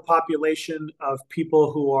general population of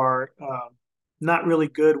people who are not really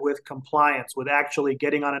good with compliance, with actually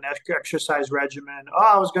getting on an exercise regimen.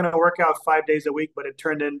 Oh, I was going to work out 5 days a week, but it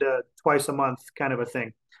turned into twice a month kind of a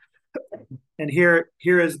thing. And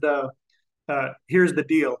here's the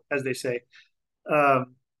deal, as they say.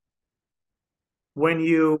 Um, when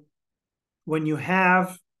you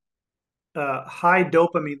have high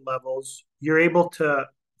dopamine levels, you're able to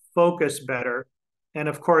focus better. And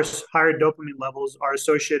of course, higher dopamine levels are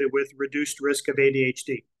associated with reduced risk of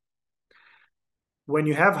ADHD. When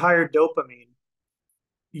you have higher dopamine,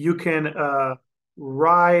 you can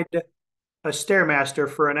ride a Stairmaster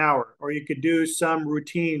for an hour, or you could do some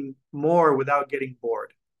routine more without getting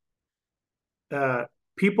bored.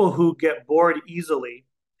 People who get bored easily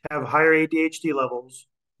have higher ADHD levels,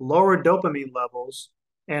 lower dopamine levels,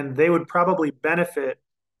 and they would probably benefit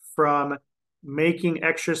from making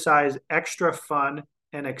exercise extra fun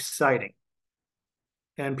and exciting.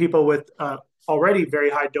 And people with already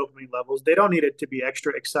very high dopamine levels, they don't need it to be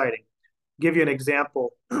extra exciting. Give you an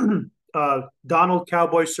example. Donald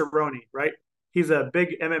Cowboy Cerrone, right? He's a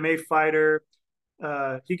big MMA fighter.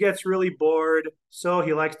 He gets really bored, so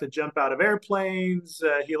he likes to jump out of airplanes.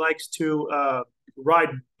 He likes to ride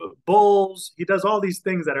bulls. He does all these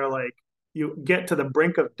things that are like you get to the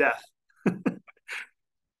brink of death.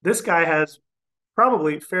 This guy has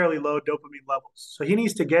probably fairly low dopamine levels, so he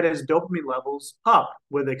needs to get his dopamine levels up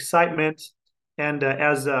with excitement and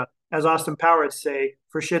as Austin Powers would say,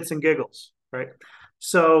 for shits and giggles, right?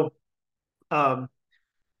 So, so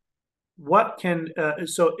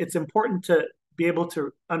it's important to be able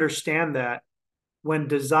to understand that when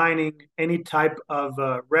designing any type of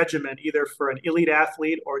regimen, either for an elite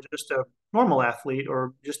athlete or just a normal athlete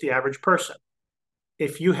or just the average person.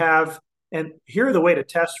 If you have, and here are the way to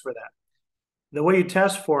test for that. The way you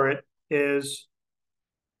test for it is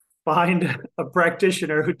find a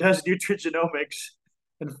practitioner who does nutrigenomics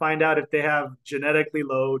and find out if they have genetically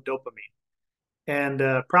low dopamine. And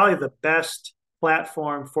probably the best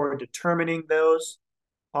platform for determining those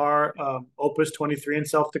are Opus 23 and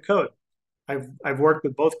Self Decode. I've worked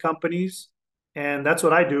with both companies, and that's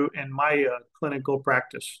what I do in my clinical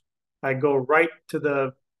practice. I go right to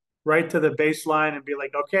the baseline and be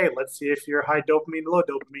like, okay, let's see if you're high dopamine, low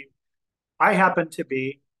dopamine. I happen to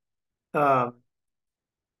be medium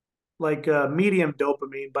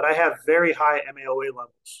dopamine, but I have very high MAOA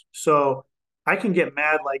levels. So I can get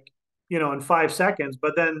mad in 5 seconds,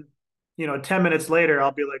 but then 10 minutes later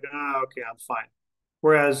I'll be like, okay, I'm fine.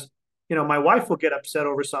 Whereas my wife will get upset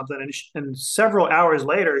over something, and several hours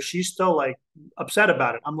later she's still like upset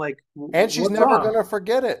about it. I'm like, and she's never going to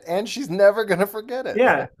forget it. And she's never going to forget it.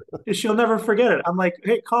 Yeah, she'll never forget it. I'm like,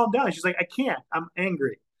 hey, calm down. She's like, I can't. I'm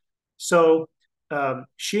angry. So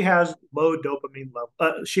she has low dopamine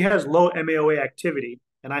level. She has low MAOA activity,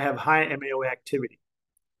 and I have high MAOA activity.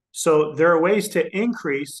 So there are ways to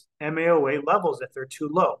increase MAOA levels if they're too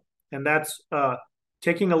low, and that's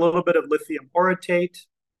taking a little bit of lithium orotate,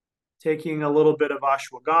 taking a little bit of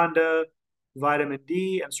ashwagandha, vitamin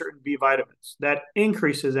D, and certain B vitamins. That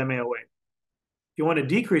increases MAOA. If you want to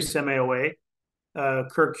decrease MAOA,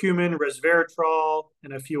 curcumin, resveratrol,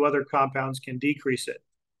 and a few other compounds can decrease it.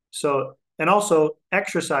 So, and also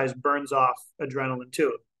exercise burns off adrenaline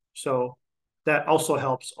too. So that also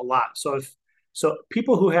helps a lot. So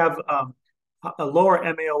people who have a lower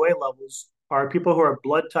MAOA levels are people who are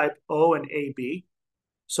blood type O and AB.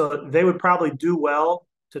 So they would probably do well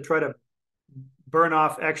to try to burn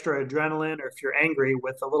off extra adrenaline, or if you're angry,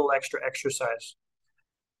 with a little extra exercise.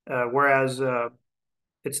 Whereas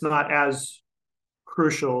it's not as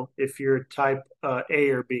crucial if you're type A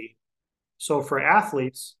or B. So for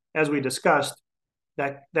athletes, as we discussed,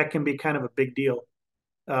 that can be kind of a big deal,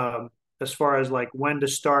 as far as like when to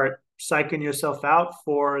start psyching yourself out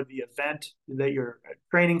for the event that you're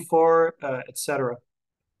training for, etc.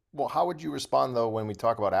 Well, how would you respond though when we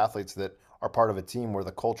talk about athletes that are part of a team where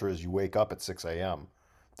the culture is you wake up at 6 a.m.?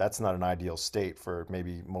 That's not an ideal state for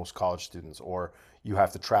maybe most college students, or you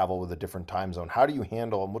have to travel with a different time zone. How do you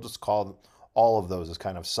handle, and we'll just call all of those as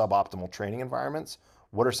kind of suboptimal training environments?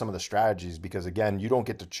 What are some of the strategies? Because again, you don't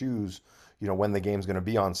get to choose, when the game's going to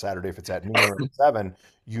be on Saturday, if it's at noon or at 7,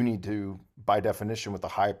 you need to, by definition, with the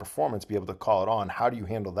high performance, be able to call it on. How do you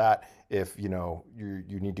handle that if, you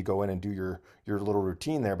need to go in and do your little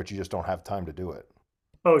routine there, but you just don't have time to do it?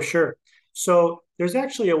 Oh, sure. So there's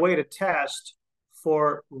actually a way to test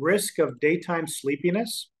for risk of daytime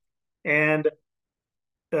sleepiness. And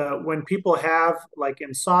when people have like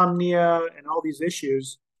insomnia and all these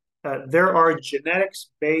issues, there are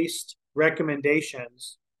genetics-based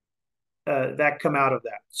recommendations that come out of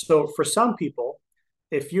that. So for some people,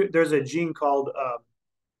 there's a gene called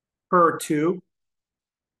PER2,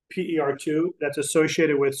 PER2, that's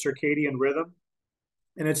associated with circadian rhythm,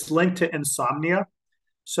 and it's linked to insomnia.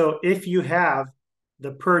 So if you have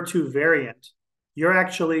the PER2 variant, you're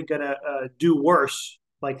actually going to do worse.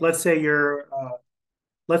 Like let's say you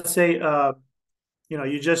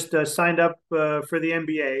just signed up for the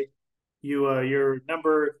NBA. You're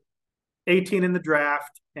number 18 in the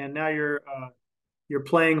draft, and now you're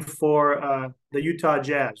playing for the Utah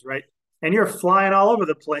Jazz, right? And you're flying all over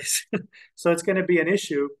the place. So it's going to be an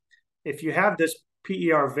issue. If you have this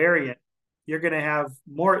PER variant, you're going to have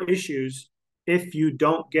more issues if you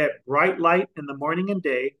don't get bright light in the morning and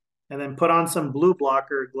day, and then put on some blue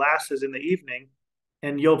blocker glasses in the evening,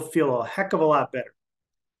 and you'll feel a heck of a lot better.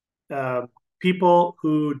 People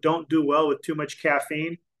who don't do well with too much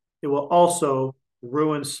caffeine, it will also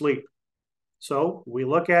ruin sleep. So we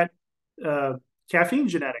look at caffeine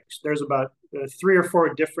genetics. There's about 3 or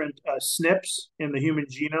 4 different SNPs in the human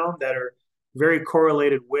genome that are very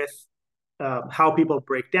correlated with how people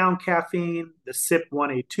break down caffeine. The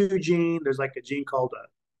CYP1A2 gene, there's like a gene called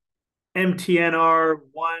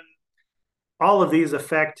MTNR1. All of these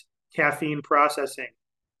affect caffeine processing.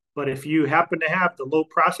 But if you happen to have the low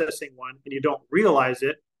processing one and you don't realize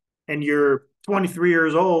it, and you're 23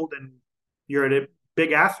 years old and you're a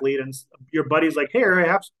big athlete, and your buddy's like, "Here,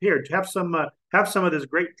 have some of this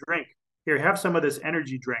great drink. Here, have some of this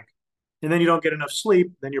energy drink," and then you don't get enough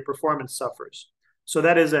sleep, then your performance suffers. So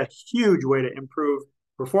that is a huge way to improve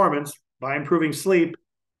performance, by improving sleep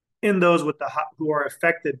in those who are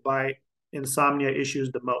affected by insomnia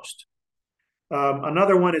issues the most.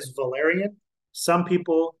 Another one is valerian. Some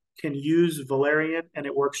people can use valerian and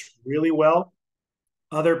it works really well.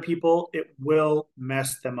 Other people, it will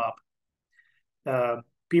mess them up.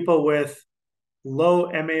 People with low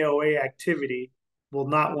MAOA activity will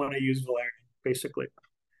not want to use valerian, basically.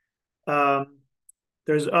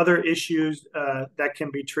 There's other issues that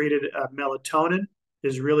can be treated. Melatonin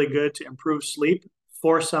is really good to improve sleep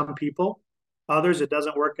for some people. Others, it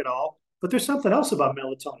doesn't work at all. But there's something else about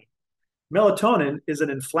melatonin. Melatonin is an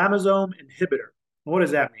inflammasome inhibitor. What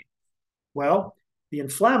does that mean? Well, the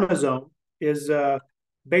inflammasome is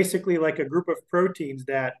basically like a group of proteins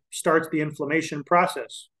that starts the inflammation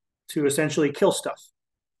process to essentially kill stuff.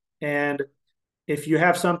 And if you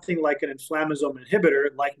have something like an inflammasome inhibitor,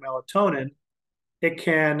 like melatonin, it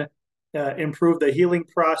can improve the healing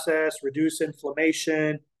process, reduce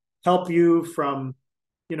inflammation, help you from,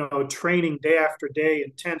 training day after day,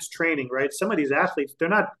 intense training, right? Some of these athletes, they're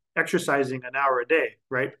not exercising an hour a day,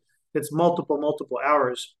 right? It's multiple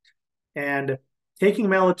hours. And taking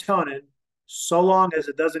melatonin, so long as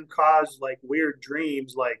it doesn't cause like weird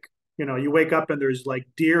dreams, like, you wake up and there's like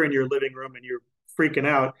deer in your living room and you're freaking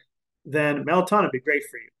out, then melatonin would be great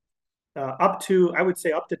for you. I would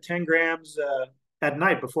say up to 10 grams at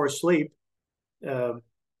night before sleep.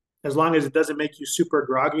 As long as it doesn't make you super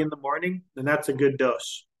groggy in the morning, then that's a good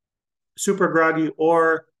dose. Super groggy,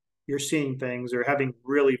 or you're seeing things or having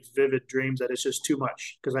really vivid dreams that it's just too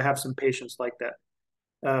much, because I have some patients like that.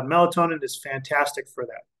 Melatonin is fantastic for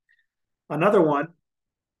that. Another one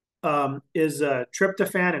is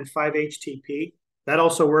tryptophan and 5-HTP. That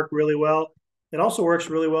also work really well. It also works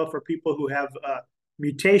really well for people who have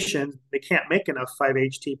mutations. They can't make enough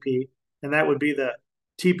 5-HTP, and that would be the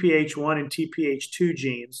TPH1 and TPH2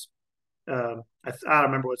 genes. I don't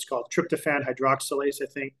remember what it's called, tryptophan hydroxylase, I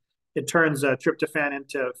think. It turns tryptophan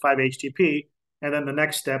into 5-HTP, and then the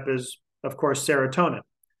next step is, of course, serotonin.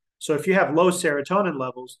 So if you have low serotonin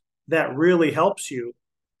levels, that really helps you.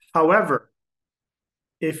 However,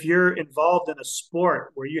 if you're involved in a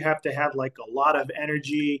sport where you have to have like a lot of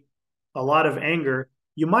energy, a lot of anger,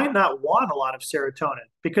 you might not want a lot of serotonin,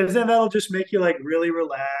 because then that'll just make you like really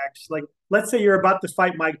relaxed. Like, let's say you're about to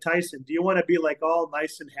fight Mike Tyson. Do you want to be like all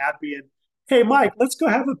nice and happy and, hey, Mike, let's go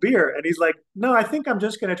have a beer? And he's like, no, I think I'm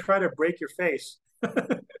just going to try to break your face.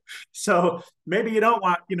 So maybe you don't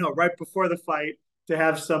want, right before the fight to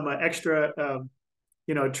have some extra,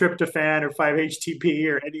 tryptophan or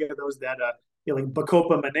 5-HTP or any of those that, like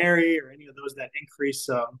Bacopa Moneri or any of those that increase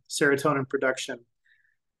serotonin production.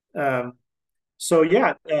 So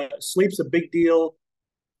yeah, sleep's a big deal.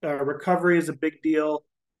 Recovery is a big deal.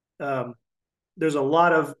 There's a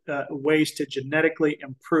lot of ways to genetically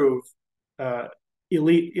improve uh,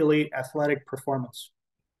 elite athletic performance.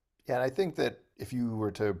 Yeah, and I think that if you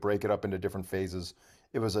were to break it up into different phases,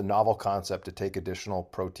 it was a novel concept to take additional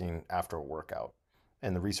protein after a workout.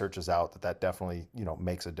 And the research is out that that definitely,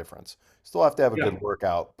 makes a difference. Still have to have a Yeah. good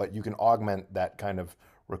workout, but you can augment that kind of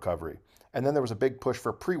recovery. And then there was a big push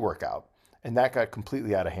for pre-workout, and that got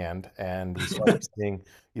completely out of hand. And we started seeing,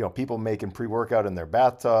 people making pre-workout in their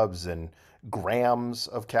bathtubs and grams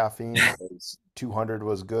of caffeine. 200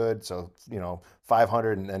 was good, so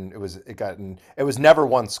 500, and it was never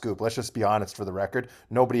one scoop. Let's just be honest for the record.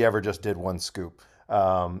 Nobody ever just did one scoop.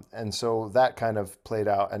 And so that kind of played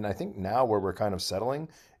out. And I think now where we're kind of settling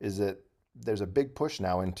is that there's a big push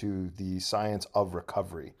now into the science of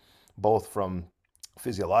recovery, both from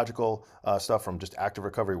physiological stuff, from just active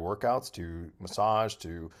recovery workouts to massage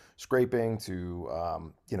to scraping to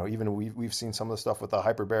even we've seen some of the stuff with the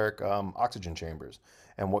hyperbaric oxygen chambers,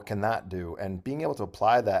 and what can that do, and being able to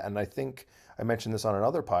apply that. And I think I mentioned this on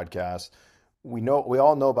another podcast. We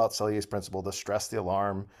all know about Cellier's principle, the stress, the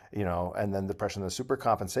alarm, and then the depression, the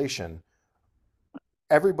supercompensation.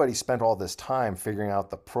 Everybody spent all this time figuring out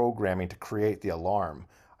the programming to create the alarm.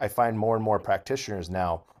 I find more and more practitioners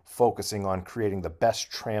now focusing on creating the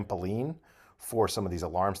best trampoline for some of these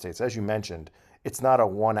alarm states. As you mentioned, it's not a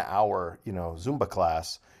 1 hour, Zumba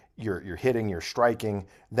class. You're hitting, you're striking.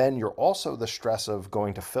 Then you're also the stress of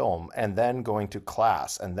going to film and then going to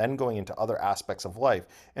class and then going into other aspects of life.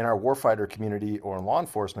 In our warfighter community or in law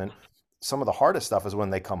enforcement, some of the hardest stuff is when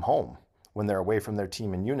they come home, when they're away from their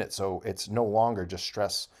team and unit. So it's no longer just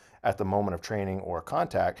stress at the moment of training or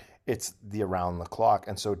contact, it's the around the clock.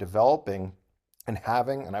 And so developing and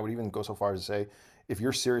having, and I would even go so far as to say, if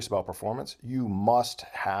you're serious about performance, you must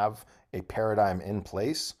have a paradigm in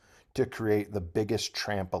place to create the biggest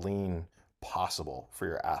trampoline possible for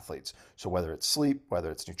your athletes. So whether it's sleep, whether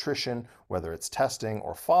it's nutrition, whether it's testing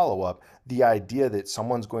or follow up, the idea that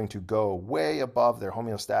someone's going to go way above their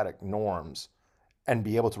homeostatic norms and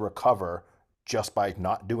be able to recover just by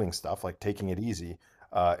not doing stuff like taking it easy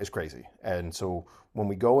is crazy. And so when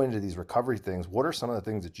we go into these recovery things, what are some of the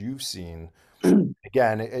things that you've seen?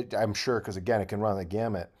 Again, I'm sure, because again, it can run the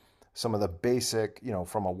gamut. Some of the basic,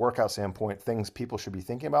 from a workout standpoint, things people should be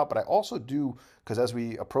thinking about. But I also do, because as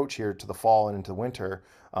we approach here to the fall and into the winter,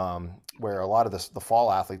 where a lot of the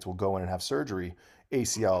fall athletes will go in and have surgery,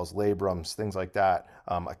 ACLs, labrums, things like that,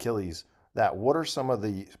 Achilles, that what are some of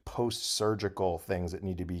the post-surgical things that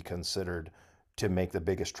need to be considered to make the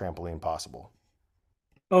biggest trampoline possible?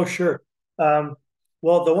 Oh, sure. Um,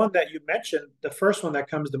 well, the one that you mentioned, the first one that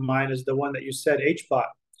comes to mind is the one that you said, HBOT.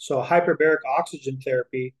 So hyperbaric oxygen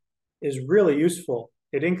therapy is really useful.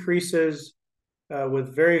 It increases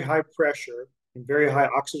with very high pressure and very high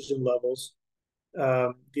oxygen levels,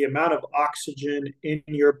 the amount of oxygen in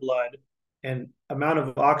your blood and amount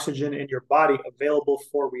of oxygen in your body available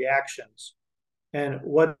for reactions. And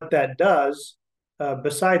what that does,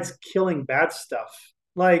 besides killing bad stuff,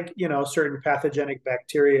 like certain pathogenic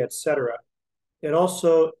bacteria, etc., it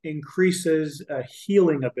also increases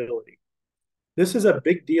healing ability. This is a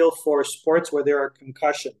big deal for sports where there are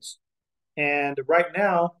concussions. And right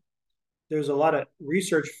now, there's a lot of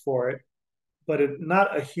research for it, but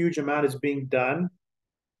not a huge amount is being done.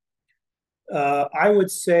 I would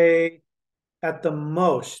say at the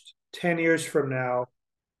most 10 years from now,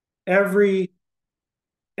 every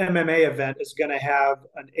MMA event is going to have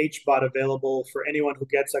an HBOT available for anyone who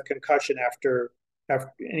gets a concussion after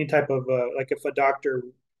any type of like if a doctor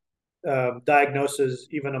diagnoses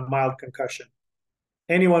even a mild concussion.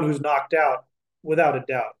 Anyone who's knocked out, without a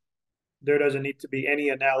doubt, there doesn't need to be any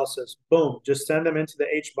analysis. Boom, just send them into the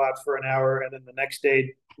HBOT for an hour, and then the next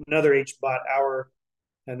day another HBOT hour,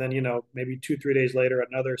 and then maybe 2 3 days later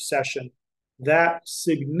another session. That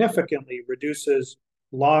significantly reduces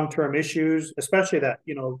long-term issues, especially that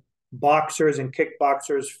boxers and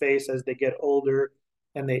kickboxers face as they get older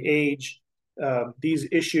and they age. These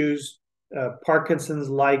issues, Parkinson's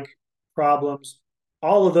like problems,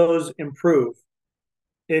 all of those improve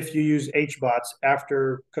if you use HBOTs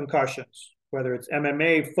after concussions, whether it's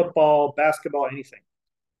MMA, football, basketball, anything.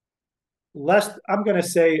 I'm going to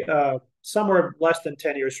say somewhere less than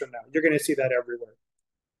 10 years from now, you're going to see that everywhere.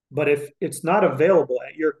 But if it's not available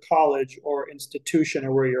at your college or institution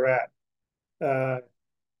or where you're at,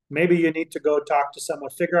 maybe you need to go talk to someone,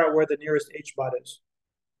 figure out where the nearest HBOT is.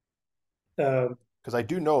 Because I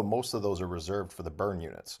do know most of those are reserved for the burn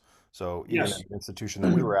units. So even at Yes. the institution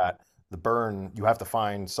that we were at, the burn, you have to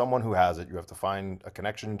find someone who has it. You have to find a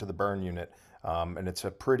connection to the burn unit, and it's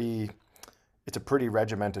a pretty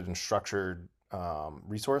regimented and structured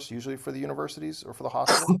resource usually for the universities or for the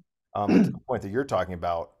hospital. But to the point that you're talking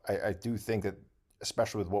about, I do think that,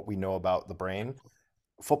 especially with what we know about the brain,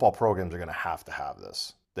 football programs are going to have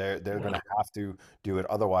this. They're going to have to do it.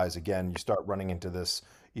 Otherwise, again, you start running into this,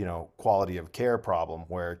 quality of care problem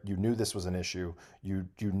where you knew this was an issue, you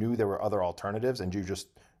knew there were other alternatives, and you just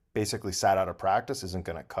basically sat out of practice isn't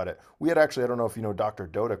going to cut it. We had actually, I don't know if you know, Dr.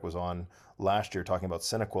 Dodick was on last year talking about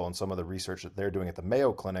Cinequil and some of the research that they're doing at the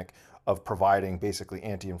Mayo Clinic of providing basically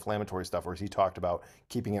anti-inflammatory stuff, where he talked about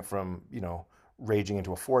keeping it from, raging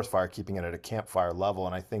into a forest fire, keeping it at a campfire level.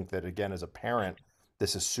 And I think that, again, as a parent,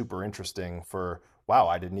 this is super interesting for, wow,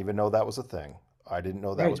 I didn't even know that was a thing. I didn't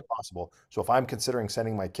know that Right. was possible. So if I'm considering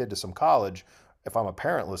sending my kid to some college, if I'm a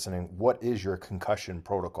parent listening, what is your concussion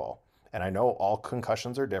protocol? And I know all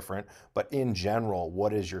concussions are different, but in general,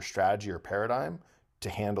 what is your strategy or paradigm to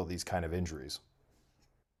handle these kind of injuries?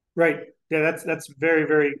 Right. Yeah, that's very,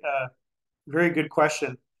 very, very good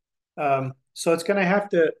question. So it's going to have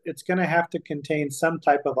to contain some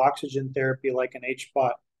type of oxygen therapy like an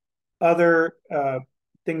HBOT. Other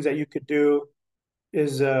things that you could do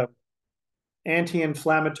is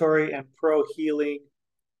anti-inflammatory and pro-healing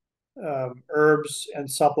herbs and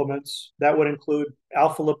supplements. That would include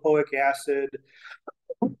alpha lipoic acid,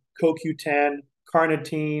 CoQ10,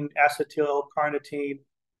 carnitine, acetyl carnitine.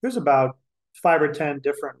 There's about 5 or 10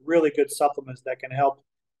 different really good supplements that can help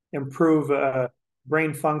improve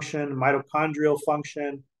brain function, mitochondrial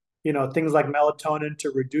function, things like melatonin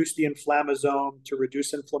to reduce the inflammasome, to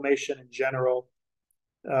reduce inflammation in general.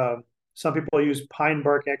 Uh, some people use pine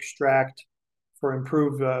bark extract for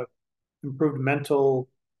improved mental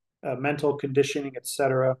conditioning,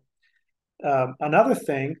 etc. Another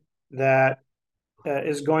thing that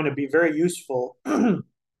is going to be very useful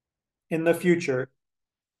in the future,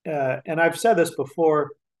 and I've said this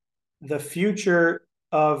before, the future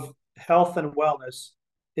of health and wellness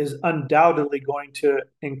is undoubtedly going to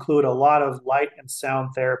include a lot of light and sound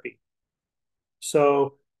therapy.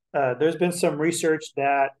 So there's been some research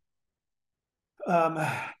that um,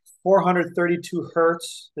 432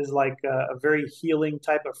 hertz is like a very healing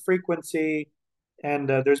type of frequency. And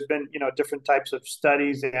there's been, different types of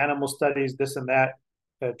studies, animal studies, this and that,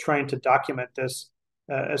 trying to document this.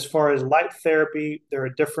 As far as light therapy, there are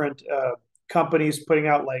different companies putting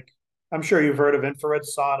out, like, I'm sure you've heard of infrared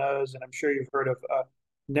saunas, and I'm sure you've heard of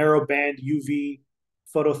narrow band UV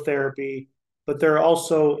phototherapy. But there are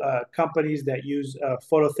also companies that use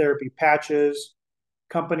phototherapy patches,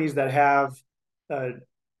 companies that have uh,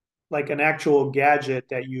 like an actual gadget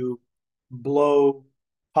that you blow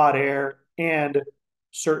hot air and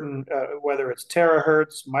certain, whether it's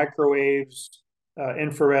terahertz, microwaves,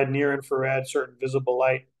 infrared, near infrared, certain visible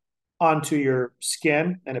light onto your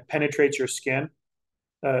skin, and it penetrates your skin.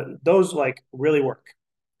 Those like really work.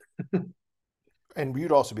 And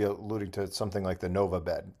you'd also be alluding to something like the Nova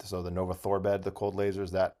bed. So the Nova Thor bed, the cold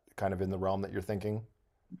lasers, that kind of in the realm that you're thinking?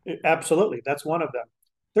 Absolutely, that's one of them.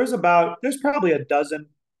 There's probably a dozen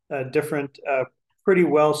different, pretty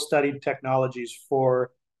well studied technologies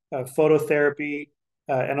for phototherapy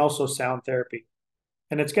and also sound therapy,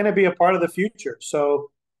 and it's going to be a part of the future.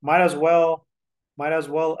 So might as well might as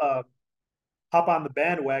well hop on the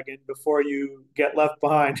bandwagon before you get left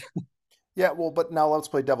behind. Yeah, well, but now let's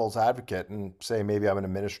play devil's advocate and say maybe I'm an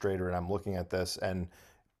administrator and I'm looking at this and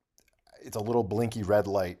it's a little blinky red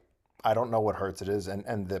light. I don't know what hurts it is,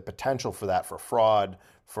 and the potential for that, for fraud,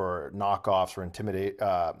 for knockoffs, for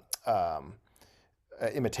um,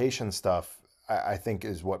 imitation stuff, I think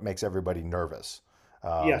is what makes everybody nervous.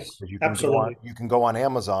 Yes, Because absolutely. you can go on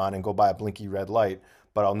Amazon and go buy a blinky red light,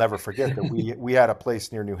 but I'll never forget that we had a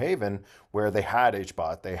place near New Haven where they had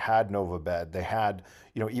HBOT, they had NovaBed, they had,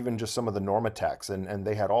 even just some of the Normatex, and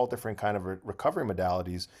they had all different kind of recovery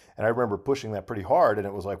modalities. And I remember pushing that pretty hard, and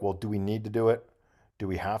it was like, well, do we need to do it? Do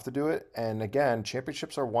we have to do it? And again,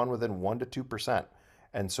 championships are won within 1 to 2%.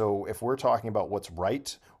 And so if we're talking about what's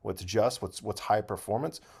right, what's just, what's high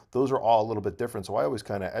performance, those are all a little bit different. So I always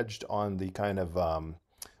kind of edged on the kind of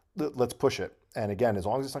let's push it. And again, as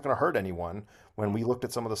long as it's not going to hurt anyone, when we looked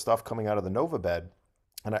at some of the stuff coming out of the Nova bed,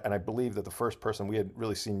 and I believe that the first person we had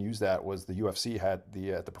really seen use that was the UFC had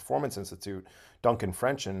the Performance Institute, Duncan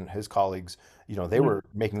French and his colleagues. They Mhm. were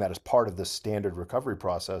making that as part of the standard recovery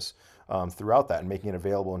process throughout that and making it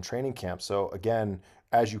available in training camps. So again,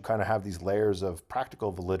 as you kind of have these layers of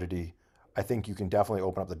practical validity, I think you can definitely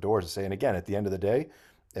open up the doors to say. And again, at the end of the day,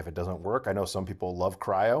 if it doesn't work, I know some people love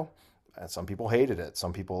cryo. And some people hated it.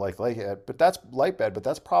 Some people like it, but that's light bed. But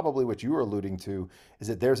that's probably what you were alluding to, is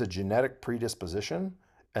that there's a genetic predisposition,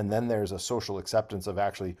 and then there's a social acceptance of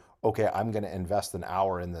actually, okay, I'm going to invest an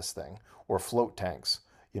hour in this thing. Or float tanks.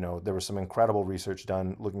 There was some incredible research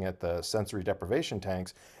done looking at the sensory deprivation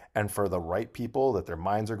tanks, and for the right people that their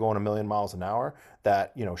minds are going a million miles an hour,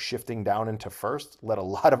 that shifting down into first let a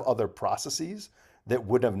lot of other processes that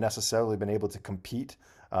wouldn't have necessarily been able to compete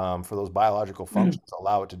for those biological functions,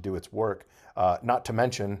 allow it to do its work. Not to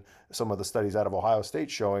mention some of the studies out of Ohio State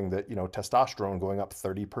showing that testosterone going up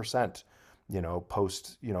 30%,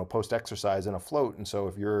 post exercise in a float. And so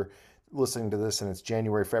if you're listening to this and it's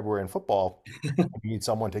January, February in football, you need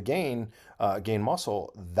someone to gain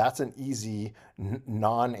muscle. That's an easy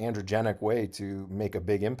non-androgenic way to make a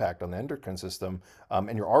big impact on the endocrine system.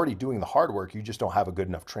 And you're already doing the hard work. You just don't have a good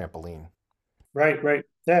enough trampoline. Right, right.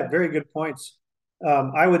 Yeah, very good points.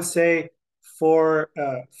 I would say for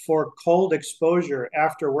cold exposure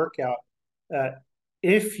after workout, uh,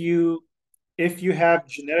 if you if you have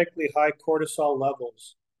genetically high cortisol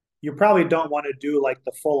levels, you probably don't want to do like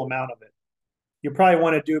the full amount of it. You probably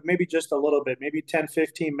want to do maybe just a little bit, maybe 10,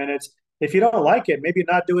 15 minutes. If you don't like it, maybe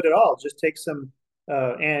not do it at all. Just take some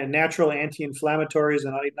natural anti-inflammatories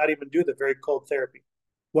and not even do the very cold therapy.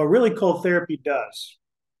 What really cold therapy does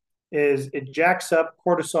is it jacks up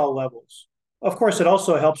cortisol levels. Of course, it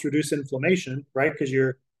also helps reduce inflammation, right? Because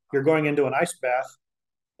you're going into an ice bath,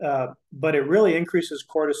 but it really increases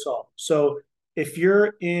cortisol. So if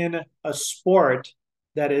you're in a sport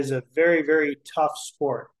that is a very, very tough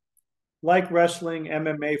sport, like wrestling,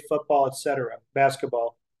 MMA, football, etc.,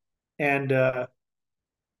 basketball, and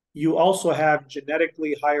you also have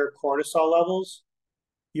genetically higher cortisol levels,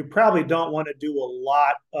 you probably don't want to do a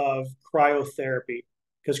lot of cryotherapy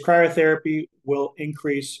because cryotherapy will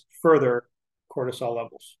increase further cortisol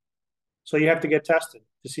levels. So you have to get tested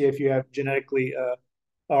to see if you have genetically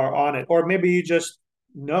are on it, or maybe you just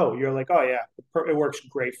know you're like, oh yeah, it works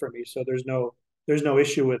great for me, so there's no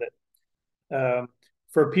issue with it.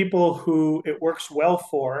 For people who it works well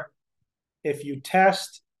for, if you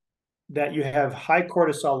test that you have high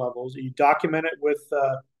cortisol levels, you document it with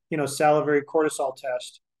salivary cortisol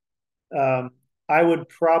test. um, I would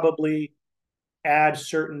probably add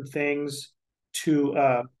certain things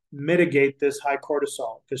to mitigate this high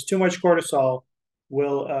cortisol because too much cortisol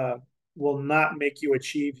will uh, will not make you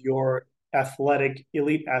achieve your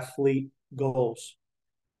elite athlete goals.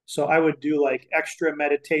 So I would do like extra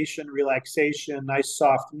meditation, relaxation, nice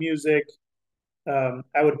soft music.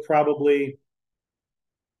 I would probably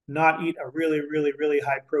not eat a really, really, really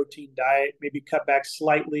high protein diet, maybe cut back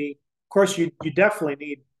slightly. Of course, you definitely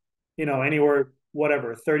need, anywhere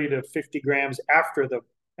whatever 30 to 50 grams after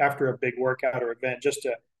a big workout or event just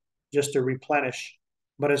to replenish.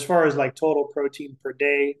 But as far as like total protein per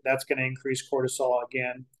day, that's going to increase cortisol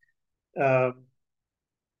again. Um,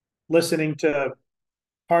 Listening to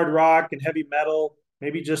hard rock and heavy metal,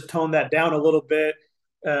 maybe just tone that down a little bit.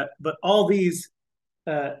 But all these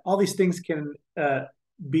things can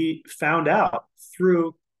be found out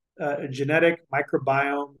through genetic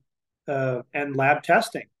microbiome and lab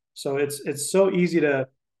testing. So it's so easy to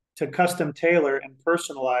custom tailor and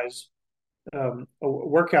personalize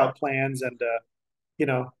workout plans and you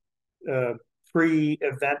know uh,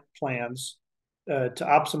 pre-event plans to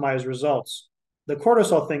optimize results. The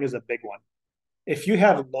cortisol thing is a big one. If you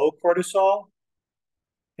have low cortisol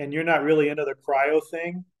and you're not really into the cryo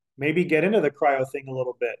thing, maybe get into the cryo thing a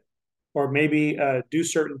little bit, or maybe do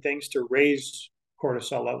certain things to raise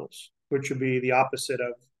cortisol levels, which would be the opposite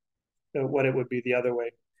of what it would be the other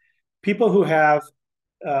way. People who have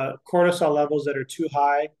cortisol levels that are too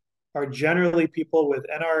high are generally people with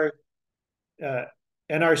uh,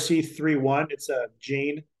 NRC31. It's a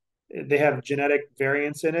gene. They have genetic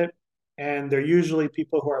variants in it, and they're usually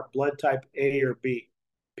people who are blood type A or B.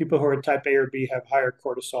 People who are type A or B have higher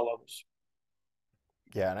cortisol levels.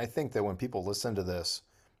 Yeah, and I think that when people listen to this,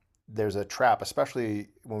 there's a trap, especially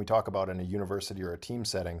when we talk about in a university or a team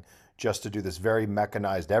setting, just to do this very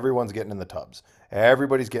mechanized. Everyone's getting in the tubs,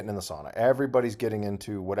 everybody's getting in the sauna, everybody's getting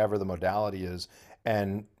into whatever the modality is.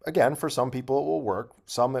 And again, for some people it will work,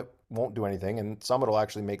 some it won't do anything, and some it'll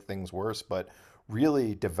actually make things worse. But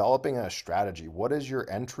really developing a strategy. What is your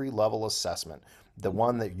entry level assessment? The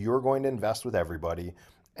one that you're going to invest with everybody,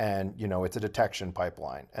 and it's a detection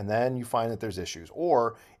pipeline, and then you find that there's issues,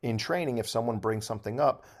 or in training, if someone brings something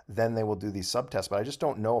up, then they will do these subtests. But I just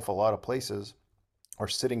don't know if a lot of places are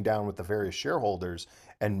sitting down with the various shareholders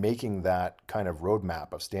and making that kind of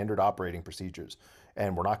roadmap of standard operating procedures.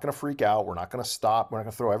 And we're not going to freak out, we're not going to stop, we're not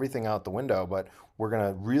going to throw everything out the window, but we're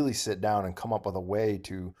going to really sit down and come up with a way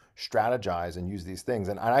to strategize and use these things.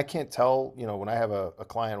 And I can't tell, when I have a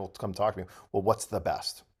client will come talk to me, well, what's the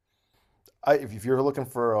best? If you're looking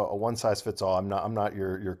for a one size fits all, I'm not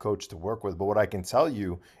your coach to work with. But what I can tell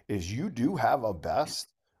you is you do have a best,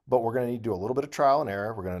 but we're going to need to do a little bit of trial and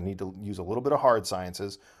error. We're going to need to use a little bit of hard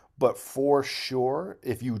sciences. But for sure,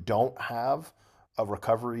 if you don't have a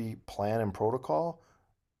recovery plan and protocol,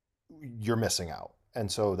 you're missing out.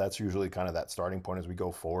 And so that's usually kind of that starting point as we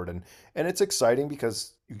go forward. And it's exciting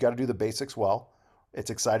because you got to do the basics well. It's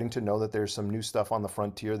exciting to know that there's some new stuff on the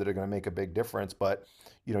frontier that are going to make a big difference. But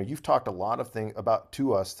you've talked a lot of things about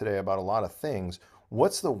to us today about a lot of things.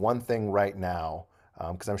 What's the one thing right now?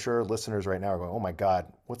 Because I'm sure listeners right now are going, "Oh my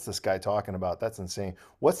God, what's this guy talking about? That's insane."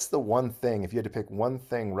 What's the one thing, if you had to pick one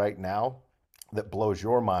thing right now that blows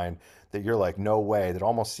your mind, that you're like, "No way," that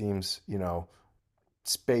almost seems,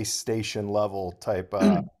 space station level type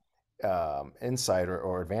insight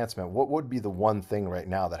or advancement? What would be the one thing right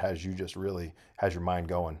now that has you just really has your mind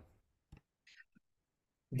going?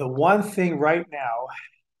 The one thing right now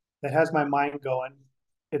that has my mind going,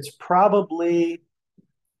 it's probably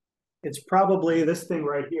this thing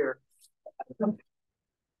right here.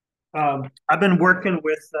 I've been working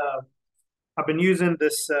with I've been using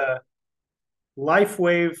this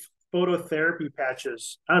LifeWave phototherapy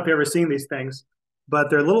patches. I don't know if you've ever seen these things, but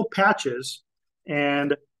they're little patches,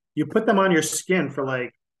 and you put them on your skin for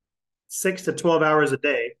like 6 to 12 hours a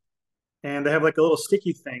day, and they have like a little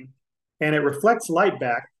sticky thing, and it reflects light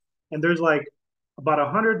back. And there's like about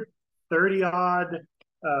 130 odd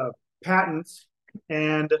patents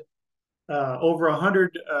and over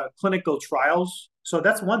 100 clinical trials. So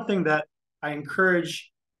that's one thing that I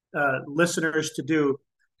encourage listeners to do.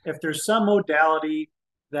 If there's some modality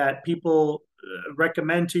that people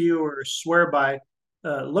recommend to you or swear by,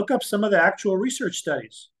 look up some of the actual research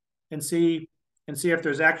studies and see if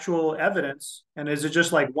there's actual evidence. And is it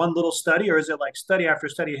just like one little study, or is it like study after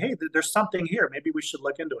study? Hey, there's something here. Maybe we should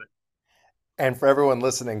look into it. And for everyone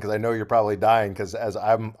listening, because I know you're probably dying, because as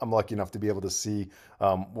I'm lucky enough to be able to see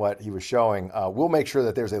what he was showing, we'll make sure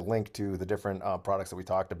that there's a link to the different products that we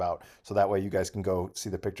talked about, so that way you guys can go see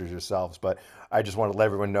the pictures yourselves. But I just want to let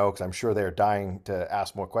everyone know, because I'm sure they're dying to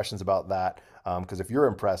ask more questions about that. Because if you're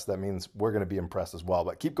impressed, that means we're going to be impressed as well.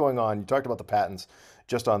 But keep going on. You talked about the patents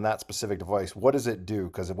just on that specific device. What does it do?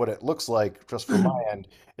 Because what it looks like, just from my end,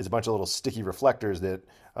 is a bunch of little sticky reflectors that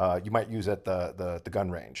you might use at the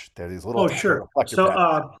gun range. They're these little Oh, tiny sure. reflector So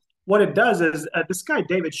pads. what it does is this guy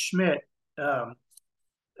David Schmidt um,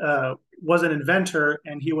 was an inventor,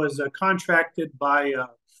 and he was contracted by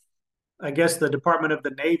I guess the Department of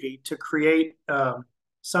the Navy to create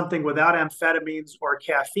something without amphetamines or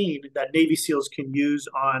caffeine that Navy SEALs can use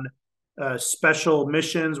on special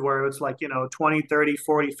missions where it's like 20, 30,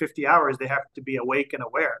 40, 50 hours they have to be awake and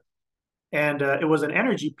aware. And it was an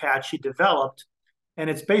energy patch he developed, and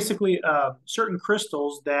it's basically certain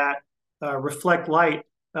crystals that reflect light.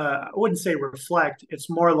 I wouldn't say reflect; it's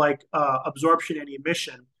more like absorption and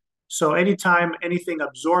emission. So anytime anything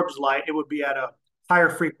absorbs light, it would be at a higher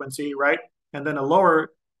frequency, right? And then uh,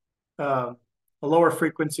 a lower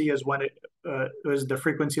frequency is when it is the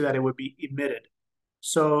frequency that it would be emitted.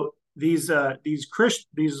 So these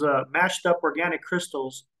mashed up organic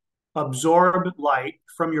crystals absorb light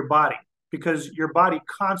from your body, because your body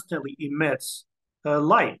constantly emits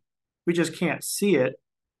light. We just can't see it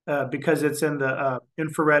because it's in the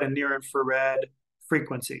infrared and near infrared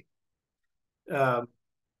frequency. Um,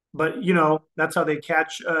 but that's how they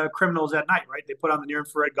catch criminals at night, right? They put on the near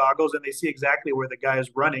infrared goggles and they see exactly where the guy is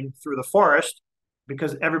running through the forest,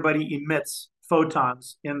 because everybody emits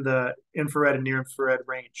photons in the infrared and near infrared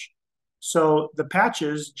range. So the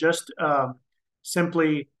patches just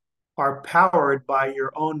simply are powered by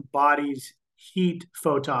your own body's heat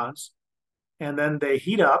photons, and then they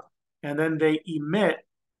heat up, and then they emit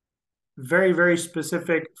very, very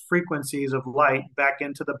specific frequencies of light back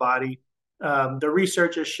into the body. The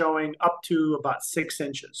research is showing up to about 6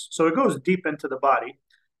 inches. So it goes deep into the body,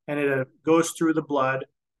 and it goes through the blood,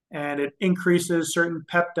 and it increases certain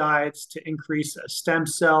peptides to increase stem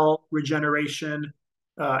cell regeneration.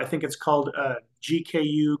 I think it's called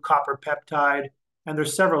GKU copper peptide. And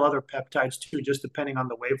there's several other peptides too, just depending on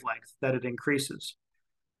the wavelength that it increases.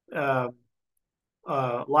 Uh,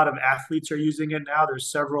 a lot of athletes are using it now.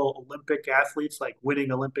 There's several Olympic athletes, like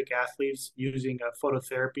winning Olympic athletes, using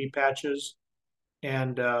phototherapy patches.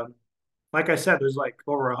 And like I said, there's like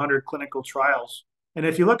over 100 clinical trials. And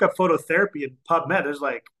if you look up phototherapy in PubMed,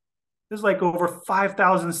 there's like over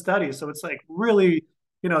 5,000 studies. So it's like really,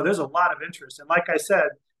 there's a lot of interest. And like I said,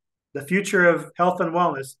 the future of health and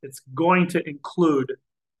wellness, it's going to include,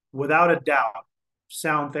 without a doubt,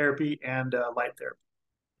 sound therapy and light therapy.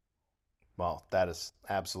 Well, that is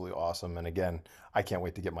absolutely awesome. And again, I can't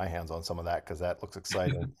wait to get my hands on some of that because that looks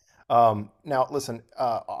exciting. Now, listen,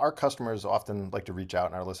 our customers often like to reach out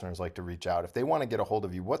and our listeners like to reach out. If they want to get a hold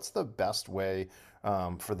of you, what's the best way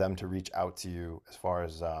for them to reach out to you as far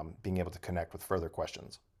as being able to connect with further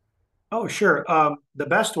questions? Oh, sure. The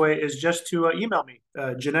best way is just to email me,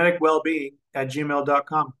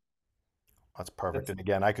 geneticwellbeing@gmail.com. That's perfect. That's, And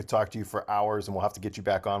again, I could talk to you for hours and we'll have to get you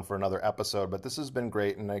back on for another episode, but this has been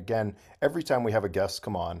great. And again, every time we have a guest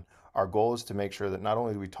come on, our goal is to make sure that not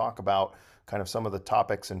only do we talk about kind of some of the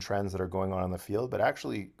topics and trends that are going on in the field, but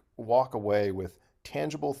actually walk away with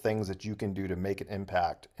tangible things that you can do to make an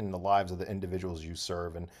impact in the lives of the individuals you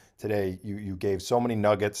serve. And today you gave so many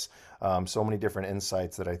nuggets, so many different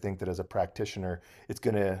insights that I think that as a practitioner, it's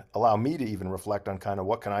going to allow me to even reflect on kind of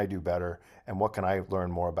what can I do better and what can I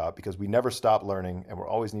learn more about, because we never stop learning and we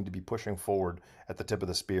always need to be pushing forward at the tip of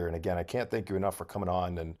the spear. And again, I can't thank you enough for coming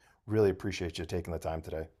on and really appreciate you taking the time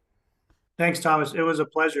today. Thanks, Thomas. It was a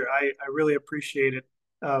pleasure. I really appreciate it.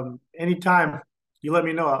 Anytime you let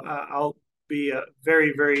me know, I'll be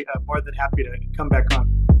very, very more than happy to come back on.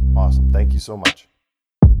 Awesome. Thank you so much.